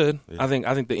think you should. Yeah. I think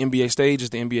the NBA stage is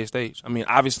the NBA stage. I mean,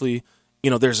 obviously,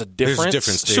 there's a difference. There's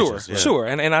different stages. Sure.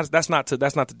 And that's not to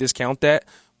discount that,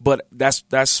 but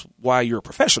that's why you're a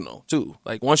professional too.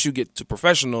 Like once you get to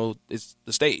professional, it's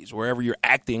the stage. Wherever you're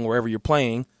acting, wherever you're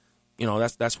playing,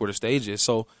 that's where the stage is.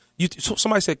 So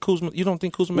somebody said Kuzma. You don't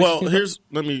think Kuzma? Well,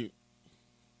 let me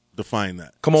define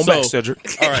that. Come on back, Cedric.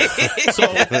 All right.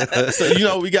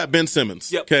 So we got Ben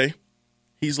Simmons. Yep. Okay,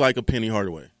 he's like a Penny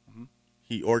Hardaway. Mm-hmm.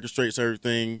 He orchestrates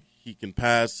everything. He can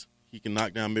pass. He can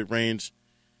knock down mid range.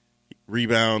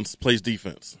 Rebounds, plays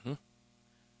defense. Mm-hmm.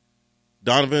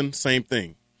 Donovan, same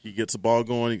thing. He gets the ball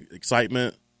going,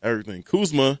 excitement, everything.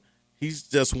 Kuzma, he's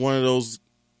just one of those,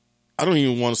 I don't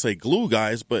even want to say glue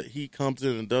guys, but he comes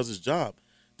in and does his job.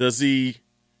 Does he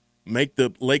make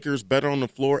the Lakers better on the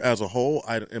floor as a whole?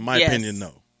 In my opinion,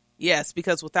 no. Yes,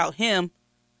 because without him,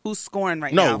 who's scoring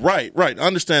right now? No, right. I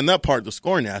understand that part, the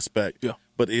scoring aspect. Yeah.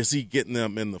 But is he getting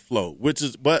them in the flow? Which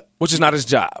is not his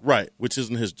job. Right, which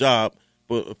isn't his job.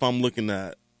 But if I'm looking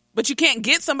at, but you can't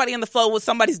get somebody in the flow with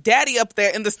somebody's daddy up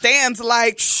there in the stands,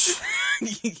 like.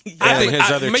 I think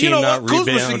his other team not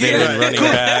rebounding and running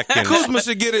back. And Kuzma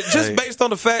should get it just based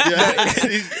on the fact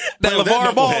that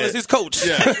LeVar Ball is his coach.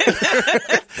 Yeah.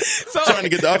 Trying to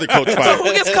get the other coach fired. So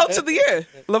who gets coach of the year?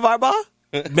 LeVar Ball?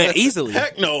 Man, easily.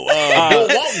 Heck no. Bill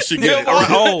Walton should get it.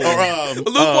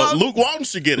 Luke Walton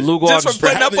should get it. Luke Walton just for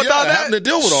putting up with all that? Having to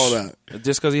deal with all that.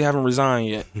 Just because he haven't resigned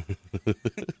yet.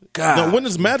 God. Now, when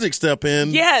does Magic step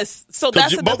in? Yes. So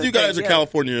that's both of you guys are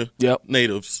California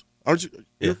natives, aren't you?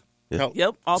 Yeah.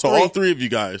 Yep. All three of you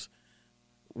guys.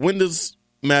 When does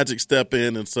Magic step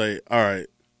in and say, "All right,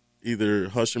 either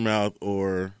hush your mouth,"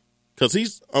 or because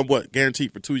he's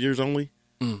guaranteed for 2 years only?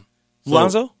 Mm.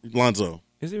 So, Lonzo.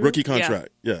 Is he rookie contract?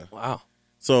 Yeah. Wow.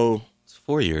 So it's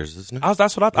 4 years, isn't it?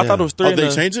 That's what I thought it was 3. Oh, they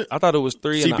changed it? I thought it was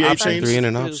 3 and an CBA option. changed? 3 and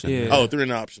an option. Yeah. Oh, 3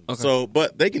 and an option. Okay. So,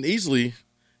 but they can easily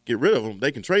get rid of him.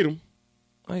 They can trade him.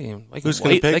 Who's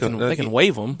going to pay him? They can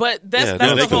waive him. But that's they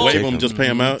the can whole. waive him, just pay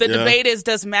him out. The debate is: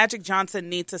 does Magic Johnson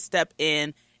need to step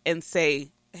in and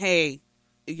say, "Hey,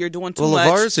 you're doing too much"?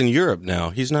 Well, LeVar's in Europe now.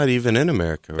 He's not even in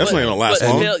America. Right? That's not going to last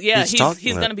long.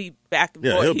 He's going to be back and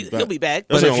forth. He'll be back.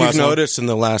 But if you've noticed in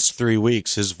the last 3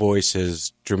 weeks, his voice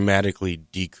has dramatically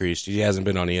decreased. He hasn't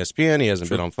been on ESPN. He hasn't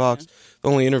been on Fox. The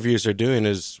only interviews they're doing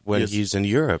is when he's in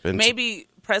Europe. And maybe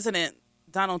President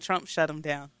Donald Trump shut him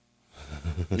down.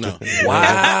 No.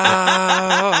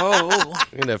 Wow. You're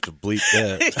going to have to bleep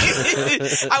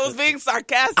that. I was being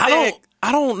sarcastic.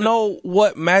 I don't know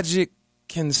what Magic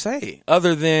can say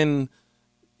other than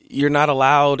you're not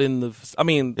allowed in the. I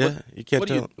mean, you can't. What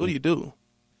do you do?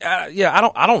 I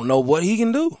don't know what he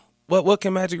can do. What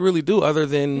can Magic really do other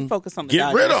than focus on the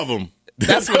get rid of him?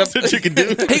 That's what you can do.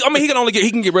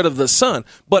 He can get rid of the son,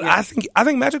 but I think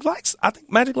Magic likes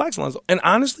Lonzo, and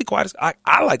honestly,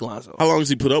 I like Lonzo. How long has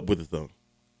he put up with it though?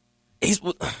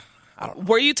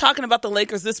 Were you talking about the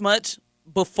Lakers this much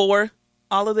before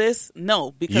all of this?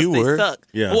 No, because they suck.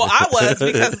 Yeah. Well, I was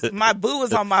because my boo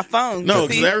was on my phone. No,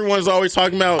 because everyone's always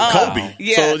talking about Kobe.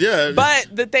 Yeah. So, yeah. But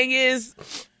the thing is,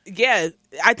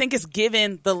 I think it's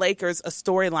given the Lakers a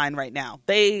storyline right now.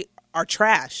 They are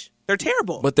trash. They're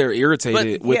terrible. But they're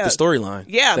irritated with the storyline.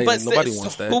 Yeah, but nobody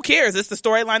wants that. Who cares? It's the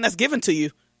storyline that's given to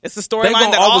you. It's the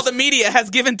storyline that all the media has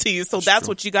given to you. So that's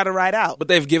what you got to ride out. But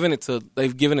they've given it to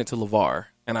LeVar,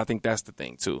 and I think that's the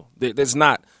thing too. It's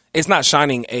not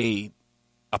shining a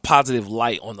positive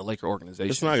light on the Laker organization.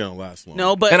 It's not going to last long.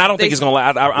 No, but I don't think it's going to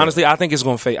last. Honestly, I think it's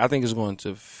going to fade. I think it's going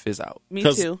to fizz out. Me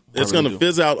too. It's going to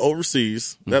fizz out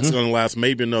overseas. That's going to last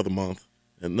maybe another month,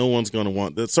 and no one's going to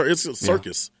want that. It's a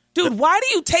circus. Dude, why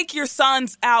do you take your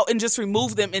sons out and just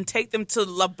remove them and take them to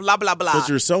blah, blah, blah? Because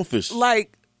you're selfish.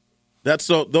 Like, that's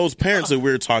those parents that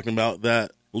we're talking about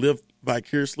that live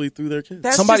vicariously through their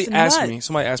kids. Somebody asked me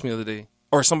the other day,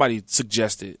 or somebody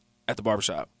suggested at the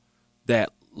barbershop that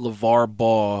LeVar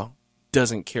Ball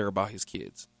doesn't care about his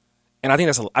kids. And I think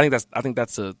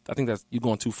that's you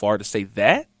going too far to say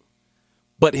that.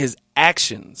 But his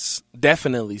actions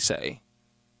definitely say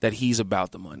that he's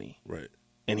about the money. Right.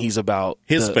 And he's about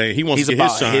his fame. He wants to get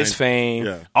his shine. His fame.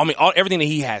 Yeah. I mean, everything that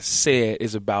he has said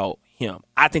is about him.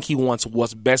 I think he wants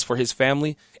what's best for his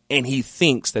family, and he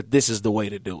thinks that this is the way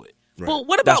to do it. Right. Well,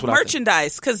 what about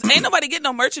merchandise? Because ain't nobody getting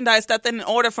no merchandise that they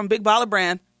order from Big Baller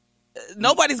Brand.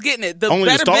 Nobody's getting it. Only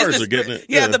the stars are getting it.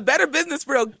 Yeah, the Better Business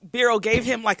Bureau gave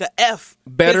him like a F.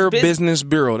 Better Business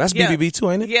Bureau. That's BBB too,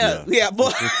 ain't it? Yeah.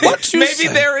 But What you maybe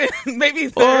say?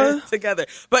 they're together.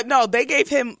 But no, they gave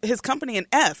his company an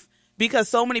F because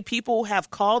so many people have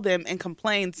called them and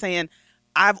complained saying,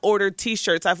 "I've ordered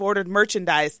T-shirts, I've ordered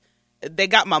merchandise. They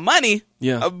got my money,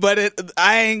 but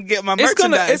I ain't get my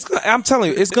merchandise." I'm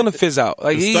telling you, it's gonna fizz out.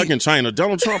 Like stuck in China.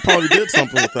 Donald Trump probably did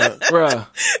something with that. Bruh.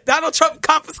 Donald Trump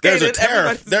confiscated.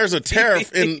 There's a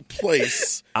tariff in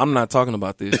place. I'm not talking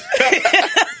about this.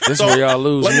 This is where y'all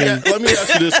lose. Let me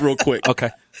ask you this real quick. Okay.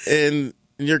 In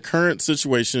your current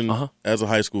situation as a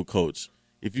high school coach,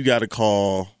 if you got a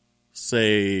call,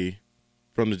 say,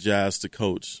 from the Jazz to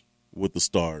coach with the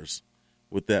Stars,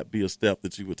 would that be a step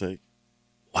that you would take?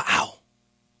 Wow.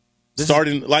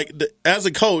 Starting as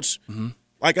a coach,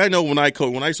 like I know when I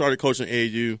started coaching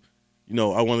AAU,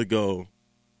 I want to go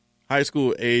high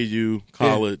school, AAU,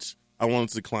 college. I wanted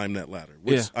to climb that ladder,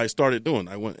 which I started doing.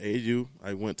 I went AAU,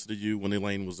 I went to the U when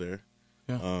Elaine was there,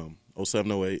 07,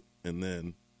 08, and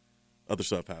then other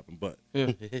stuff happened. But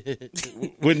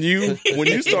when you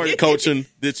started coaching,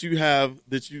 did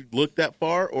you look that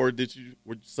far, or would you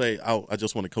say, "Oh, I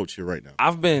just want to coach here right now"?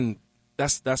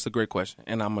 That's a great question,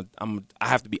 and I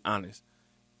have to be honest.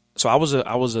 So I was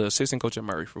a assistant coach at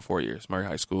Murray for 4 years, Murray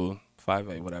High School,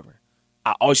 5A, whatever.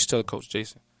 I always used to tell Coach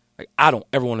Jason, like, I don't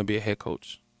ever want to be a head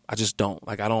coach. I just don't.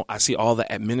 Like, I see all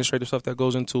the administrative stuff that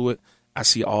goes into it. I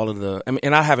see all of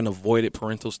and I haven't avoided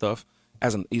parental stuff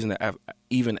even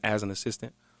as an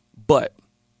assistant. But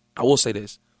I will say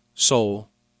this. So,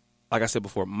 like I said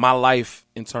before, my life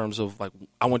in terms of, like,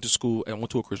 I went to school and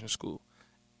went to a Christian school.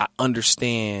 I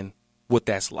understand what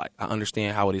that's like. I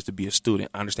understand how it is to be a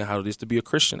student. I understand how it is to be a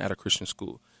Christian at a Christian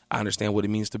school. I understand what it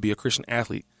means to be a Christian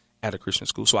athlete at a Christian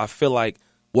school. So I feel like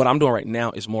what I'm doing right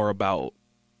now is more about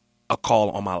a call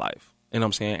on my life. You know what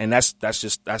I'm saying? And that's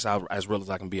how, as real as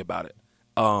I can be about it.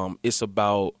 It's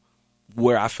about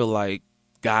where I feel like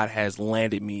God has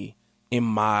landed me in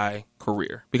my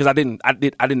career, because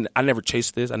I never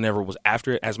chased this. I never was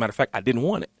after it. As a matter of fact, I didn't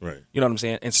want it. Right. You know what I'm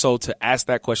saying? And so to ask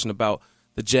that question about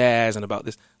the Jazz and about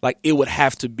this, like, it would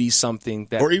have to be something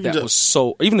that, was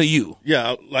so, even the U.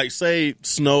 Yeah, like say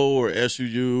Snow or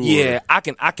SUU. Yeah, I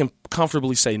can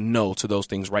comfortably say no to those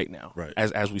things right now, right,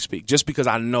 as we speak, just because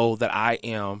I know that I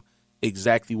am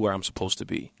exactly where I'm supposed to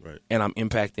be, right, and I'm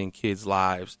impacting kids'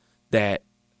 lives that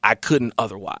I couldn't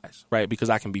otherwise, right? Because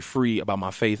I can be free about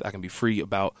my faith, I can be free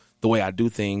about the way I do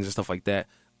things and stuff like that.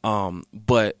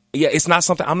 But yeah, it's not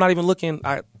something I'm not even looking.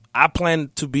 I plan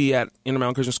to be at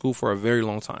Intermountain Christian School for a very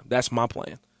long time. That's my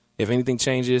plan. If anything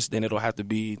changes, then it'll have to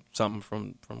be something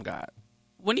from God.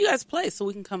 When do you guys play so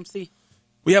we can come see?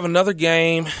 We have another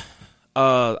game.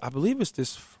 I believe it's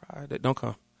this Friday. Don't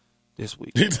come this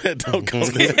week. He said don't come. Why?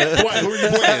 Who are you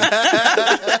playing?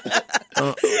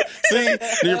 See,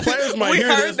 your players might hear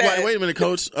this. Like, wait a minute,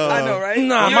 Coach. I know, right?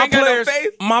 Nah,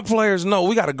 my players know.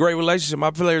 We got a great relationship.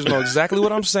 My players know exactly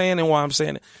what I'm saying and why I'm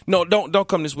saying it. No, don't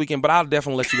come this weekend, but I'll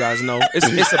definitely let you guys know.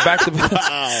 It's a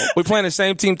back-to-back. We're playing the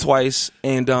same team twice,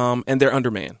 and they're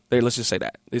undermanned. Let's just say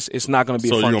that. It's not going to be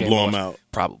a fun game. So you're going to blow them out?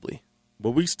 Probably.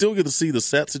 But we still get to see the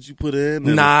sets that you put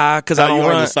in? Nah, because I don't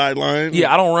run. On the sideline?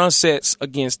 Yeah, I don't run sets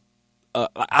against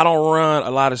I don't run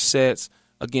a lot of sets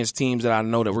against teams that I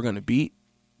know that we're going to beat,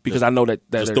 because I know that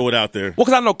just throw it out there. Well,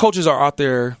 because I know coaches are out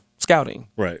there scouting,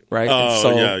 right? Oh,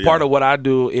 so part of what I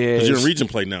do is you're in region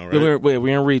play now, right?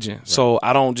 We're in region, right. So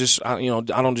I don't just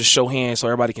show hands so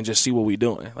everybody can just see what we're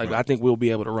doing. Like, right. I think we'll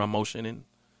be able to run motion and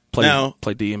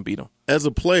play D and beat them. As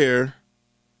a player,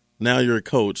 now you're a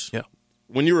coach. Yeah.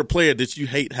 When you were a player, did you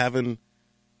hate having?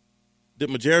 Did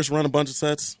Majerus run a bunch of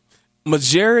sets?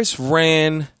 Majerus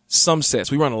ran some sets.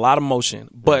 We run a lot of motion,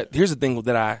 but here's the thing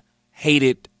that I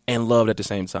hated and loved at the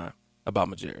same time about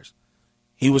Majerus.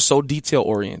 He was so detail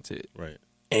oriented, right?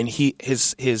 And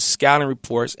his scouting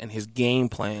reports and his game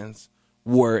plans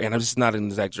were, and this is not an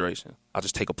exaggeration, I'll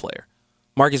just take a player,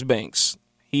 Marcus Banks.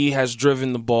 He has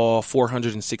driven the ball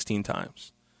 416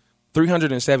 times,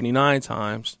 379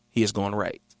 times he has gone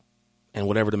right, and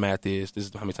whatever the math is, this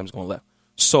is how many times he's going left.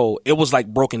 So it was like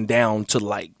broken down to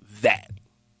like that.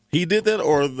 He did that,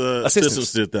 or the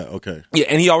assistants did that? Okay. Yeah,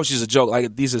 and he always used a joke,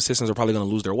 like, these assistants are probably going to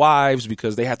lose their wives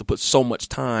because they have to put so much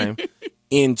time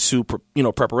into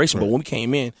preparation. Right. But when we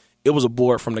came in, it was a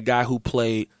board from the guy who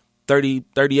played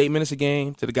 38 minutes a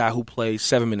game to the guy who played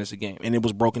 7 minutes a game, and it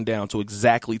was broken down to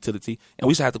exactly to the T. And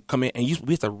we used to have to come in and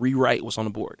we had to rewrite what's on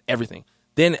the board, everything.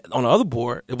 Then on the other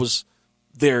board, it was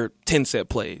their 10 set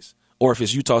plays. Or if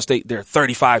it's Utah State, they're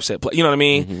 35 set play. You know what I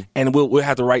mean? Mm-hmm. And we'll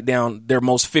have to write down their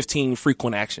most 15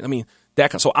 frequent action. I mean,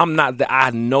 so I'm not that I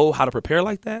know how to prepare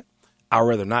like that, I'd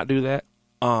rather not do that.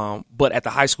 But at the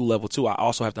high school level too, I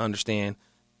also have to understand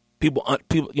people,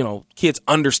 kids'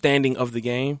 understanding of the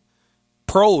game.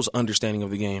 Pros' understanding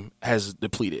of the game has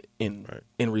depleted in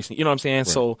recent. You know what I'm saying? Right.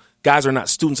 So guys are not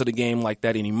students of the game like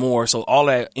that anymore. So all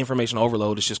that information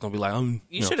overload is just going to be like,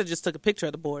 you should have just took a picture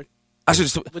of the board. I should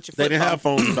just. They didn't have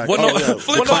phones back then. The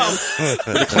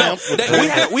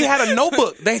we had a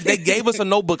notebook. They gave us a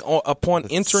notebook upon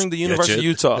entering the University of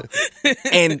Utah,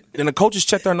 and the coaches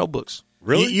checked our notebooks.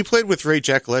 Really? You played with Ray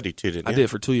Giacoletti too, didn't you? I did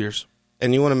for 2 years.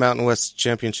 And you won a Mountain West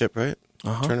championship, right?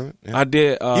 Tournament. Yeah. I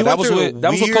did. That was with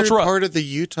Coach Rupp. Part of the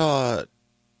Utah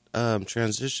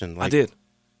transition. I did.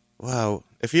 Wow.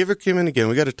 If you ever come in again,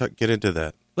 we got to get into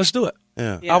that. Let's do it.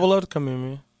 Yeah. I would love to come in,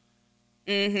 man.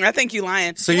 Mm-hmm. I think you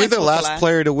lying. So you're the last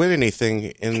player to win anything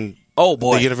in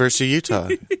the University of Utah.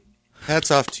 Hats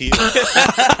off to you.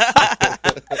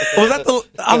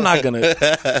 I'm not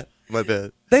gonna. My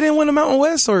bad. They didn't win the Mountain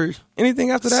West or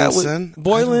anything after that with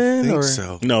Boylan. I don't think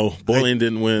so. No, Boylan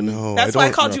didn't win. No, that's why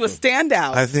I called you a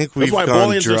standout. I think we've gone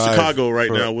Boylan's in Chicago right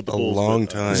now with the Bulls. A long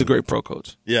time. He's a great pro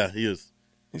coach. Yeah, he is.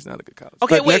 He's not a good college.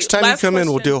 Okay, but wait. Next time you come question. in,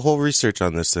 we'll do a whole research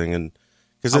on this thing, and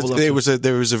because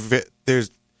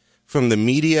there's from the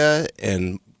media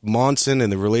and Monson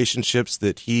and the relationships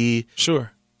that he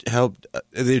helped.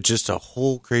 It's just a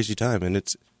whole crazy time, and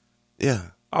it's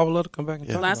I would love to come back and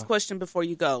talk Last about question before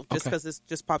you go, just because this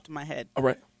just popped in my head. All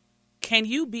right. Can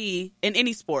you be, in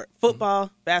any sport,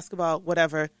 football, basketball,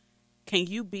 whatever, can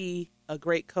you be a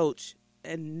great coach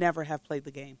and never have played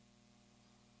the game?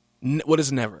 What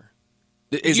is never?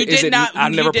 I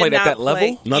never played at that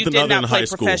level? Nothing other than high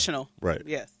school. Professional. Right.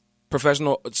 Yes.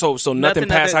 Professional. So nothing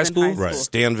past high school? Right.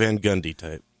 Stan Van Gundy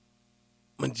type.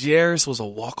 Majerus was a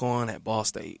walk-on at Ball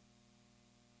State.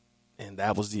 And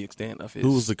that was the extent of his.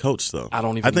 Who was the coach, though? I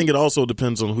don't even. I think it also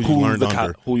depends on who you learned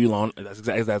under. Who you learned.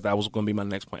 That was going to be my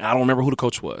next point. I don't remember who the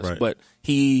coach was, but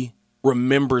he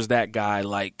remembers that guy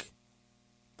like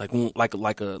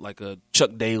a Chuck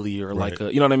Daly or like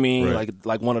a, you know what I mean,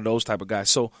 like one of those type of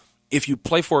guys. So if you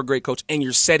play for a great coach and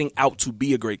you're setting out to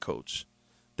be a great coach,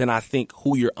 then I think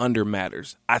who you're under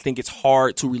matters. I think it's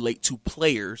hard to relate to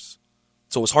players,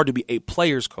 so it's hard to be a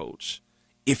player's coach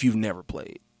if you've never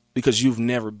played. Because you've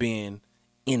never been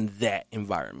in that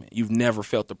environment. You've never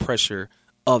felt the pressure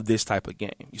of this type of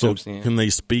game. You see what I'm saying? Can they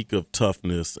speak of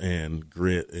toughness and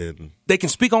grit? And they can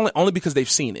speak only because they've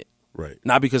seen it, right?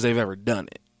 Not because they've ever done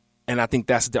it. And I think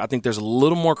there's a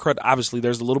little more obviously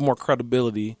there's a little more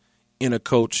credibility in a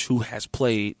coach who has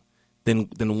played than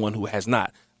one who has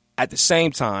not. At the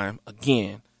same time,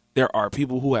 again, there are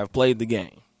people who have played the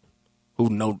game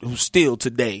who still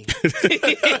today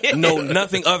know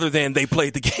nothing other than they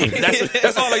played the game.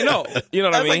 That's all they know. You know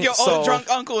what I mean? That's like your old drunk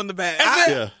uncle in the back.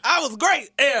 I was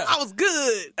great. Yeah. I was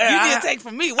good. You didn't take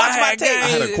from me. Watch my tape. I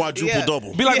had a quadruple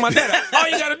double. Be like my dad. All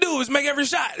you got to do is make every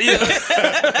shot.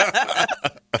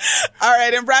 All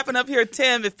right, and wrapping up here,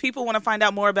 Tim, if people want to find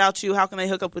out more about you, how can they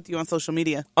hook up with you on social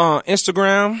media?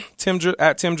 Instagram,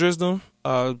 at Tim Drisdom.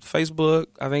 Facebook,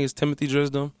 I think it's Timothy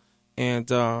Drisdom. And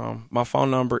my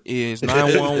phone number is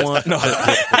 911.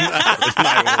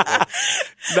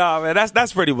 No, man,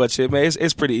 that's pretty much it, man.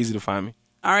 It's pretty easy to find me.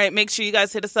 All right, make sure you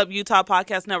guys hit us up,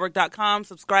 UtahPodcastNetwork.com.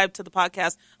 Subscribe to the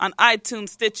podcast on iTunes,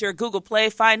 Stitcher, Google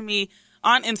Play. Find me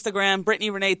on Instagram,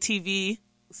 Brittany Renee TV.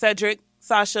 Cedric,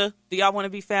 Sasha, do y'all want to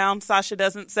be found? Sasha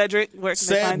doesn't. Cedric, where can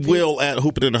they find you? Will at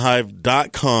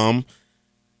hoopinginthehive.com.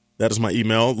 That is my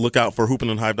email. Look out for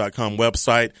hoopinginthehive.com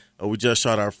website. We just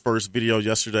shot our first video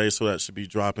yesterday, so that should be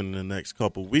dropping in the next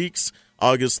couple weeks.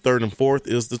 August 3rd and 4th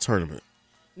is the tournament.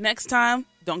 Next time,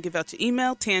 don't give out your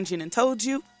email. Tangent and told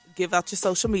you. Give out your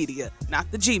social media,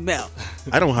 not the Gmail.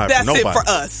 I don't hide from nobody.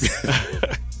 That's it for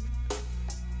us.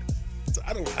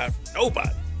 I don't hide from nobody.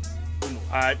 I don't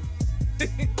hide.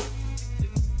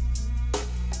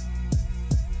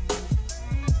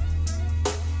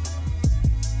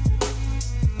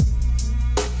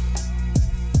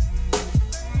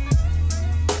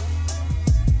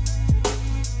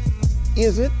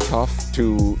 Is it tough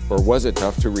to, or was it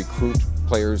tough to recruit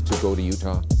players to go to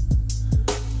Utah?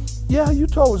 Yeah,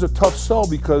 Utah was a tough sell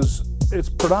because it's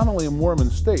predominantly a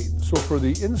Mormon state. So for the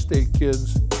in-state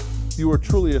kids, you were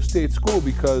truly a state school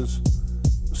because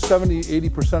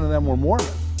 70-80% of them were Mormon.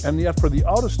 And yet for the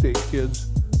out-of-state kids,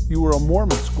 you were a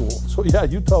Mormon school. So yeah,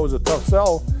 Utah was a tough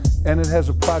sell, and it has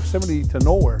a proximity to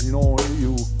nowhere. You know,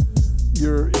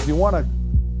 if you want to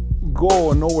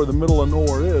go and know where the middle of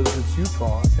nowhere is, it's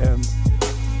Utah. And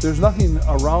there's nothing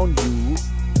around you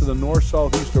to the north,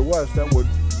 south, east, or west that would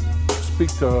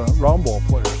speak to round ball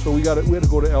players. So we had to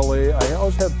go to LA. I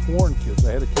always had foreign kids.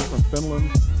 I had a kid from Finland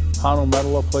Hanno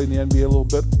Metala played in the NBA a little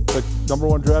bit. The number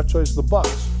 1 draft choice, the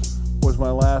Bucks, was my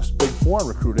last big foreign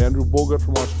recruit. Andrew Bogut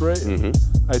from Australia.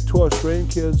 I had 2 Australian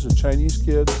kids, a Chinese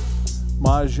kid,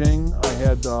 Ma Jing. I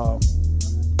had a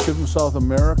kid from South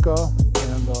America,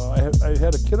 and I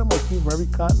had a kid on my team from every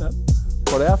continent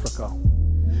but Africa.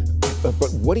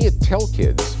 But what do you tell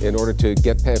kids in order to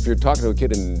get past? If you're talking to a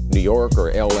kid in New York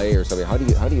or L.A. or something, how do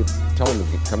you tell them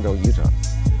to come to Utah?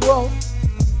 Well,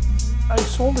 I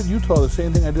sold at Utah the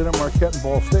same thing I did at Marquette and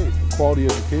Ball State, quality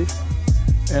education.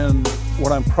 And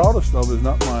what I'm proudest of is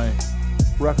not my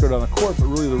record on the court, but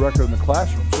really the record in the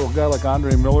classroom. So a guy like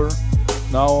Andre Miller,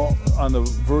 now on the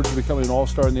verge of becoming an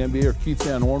all-star in the NBA, or Keith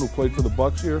Van Horn, who played for the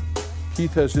Bucks here.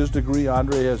 Keith has his degree,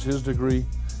 Andre has his degree.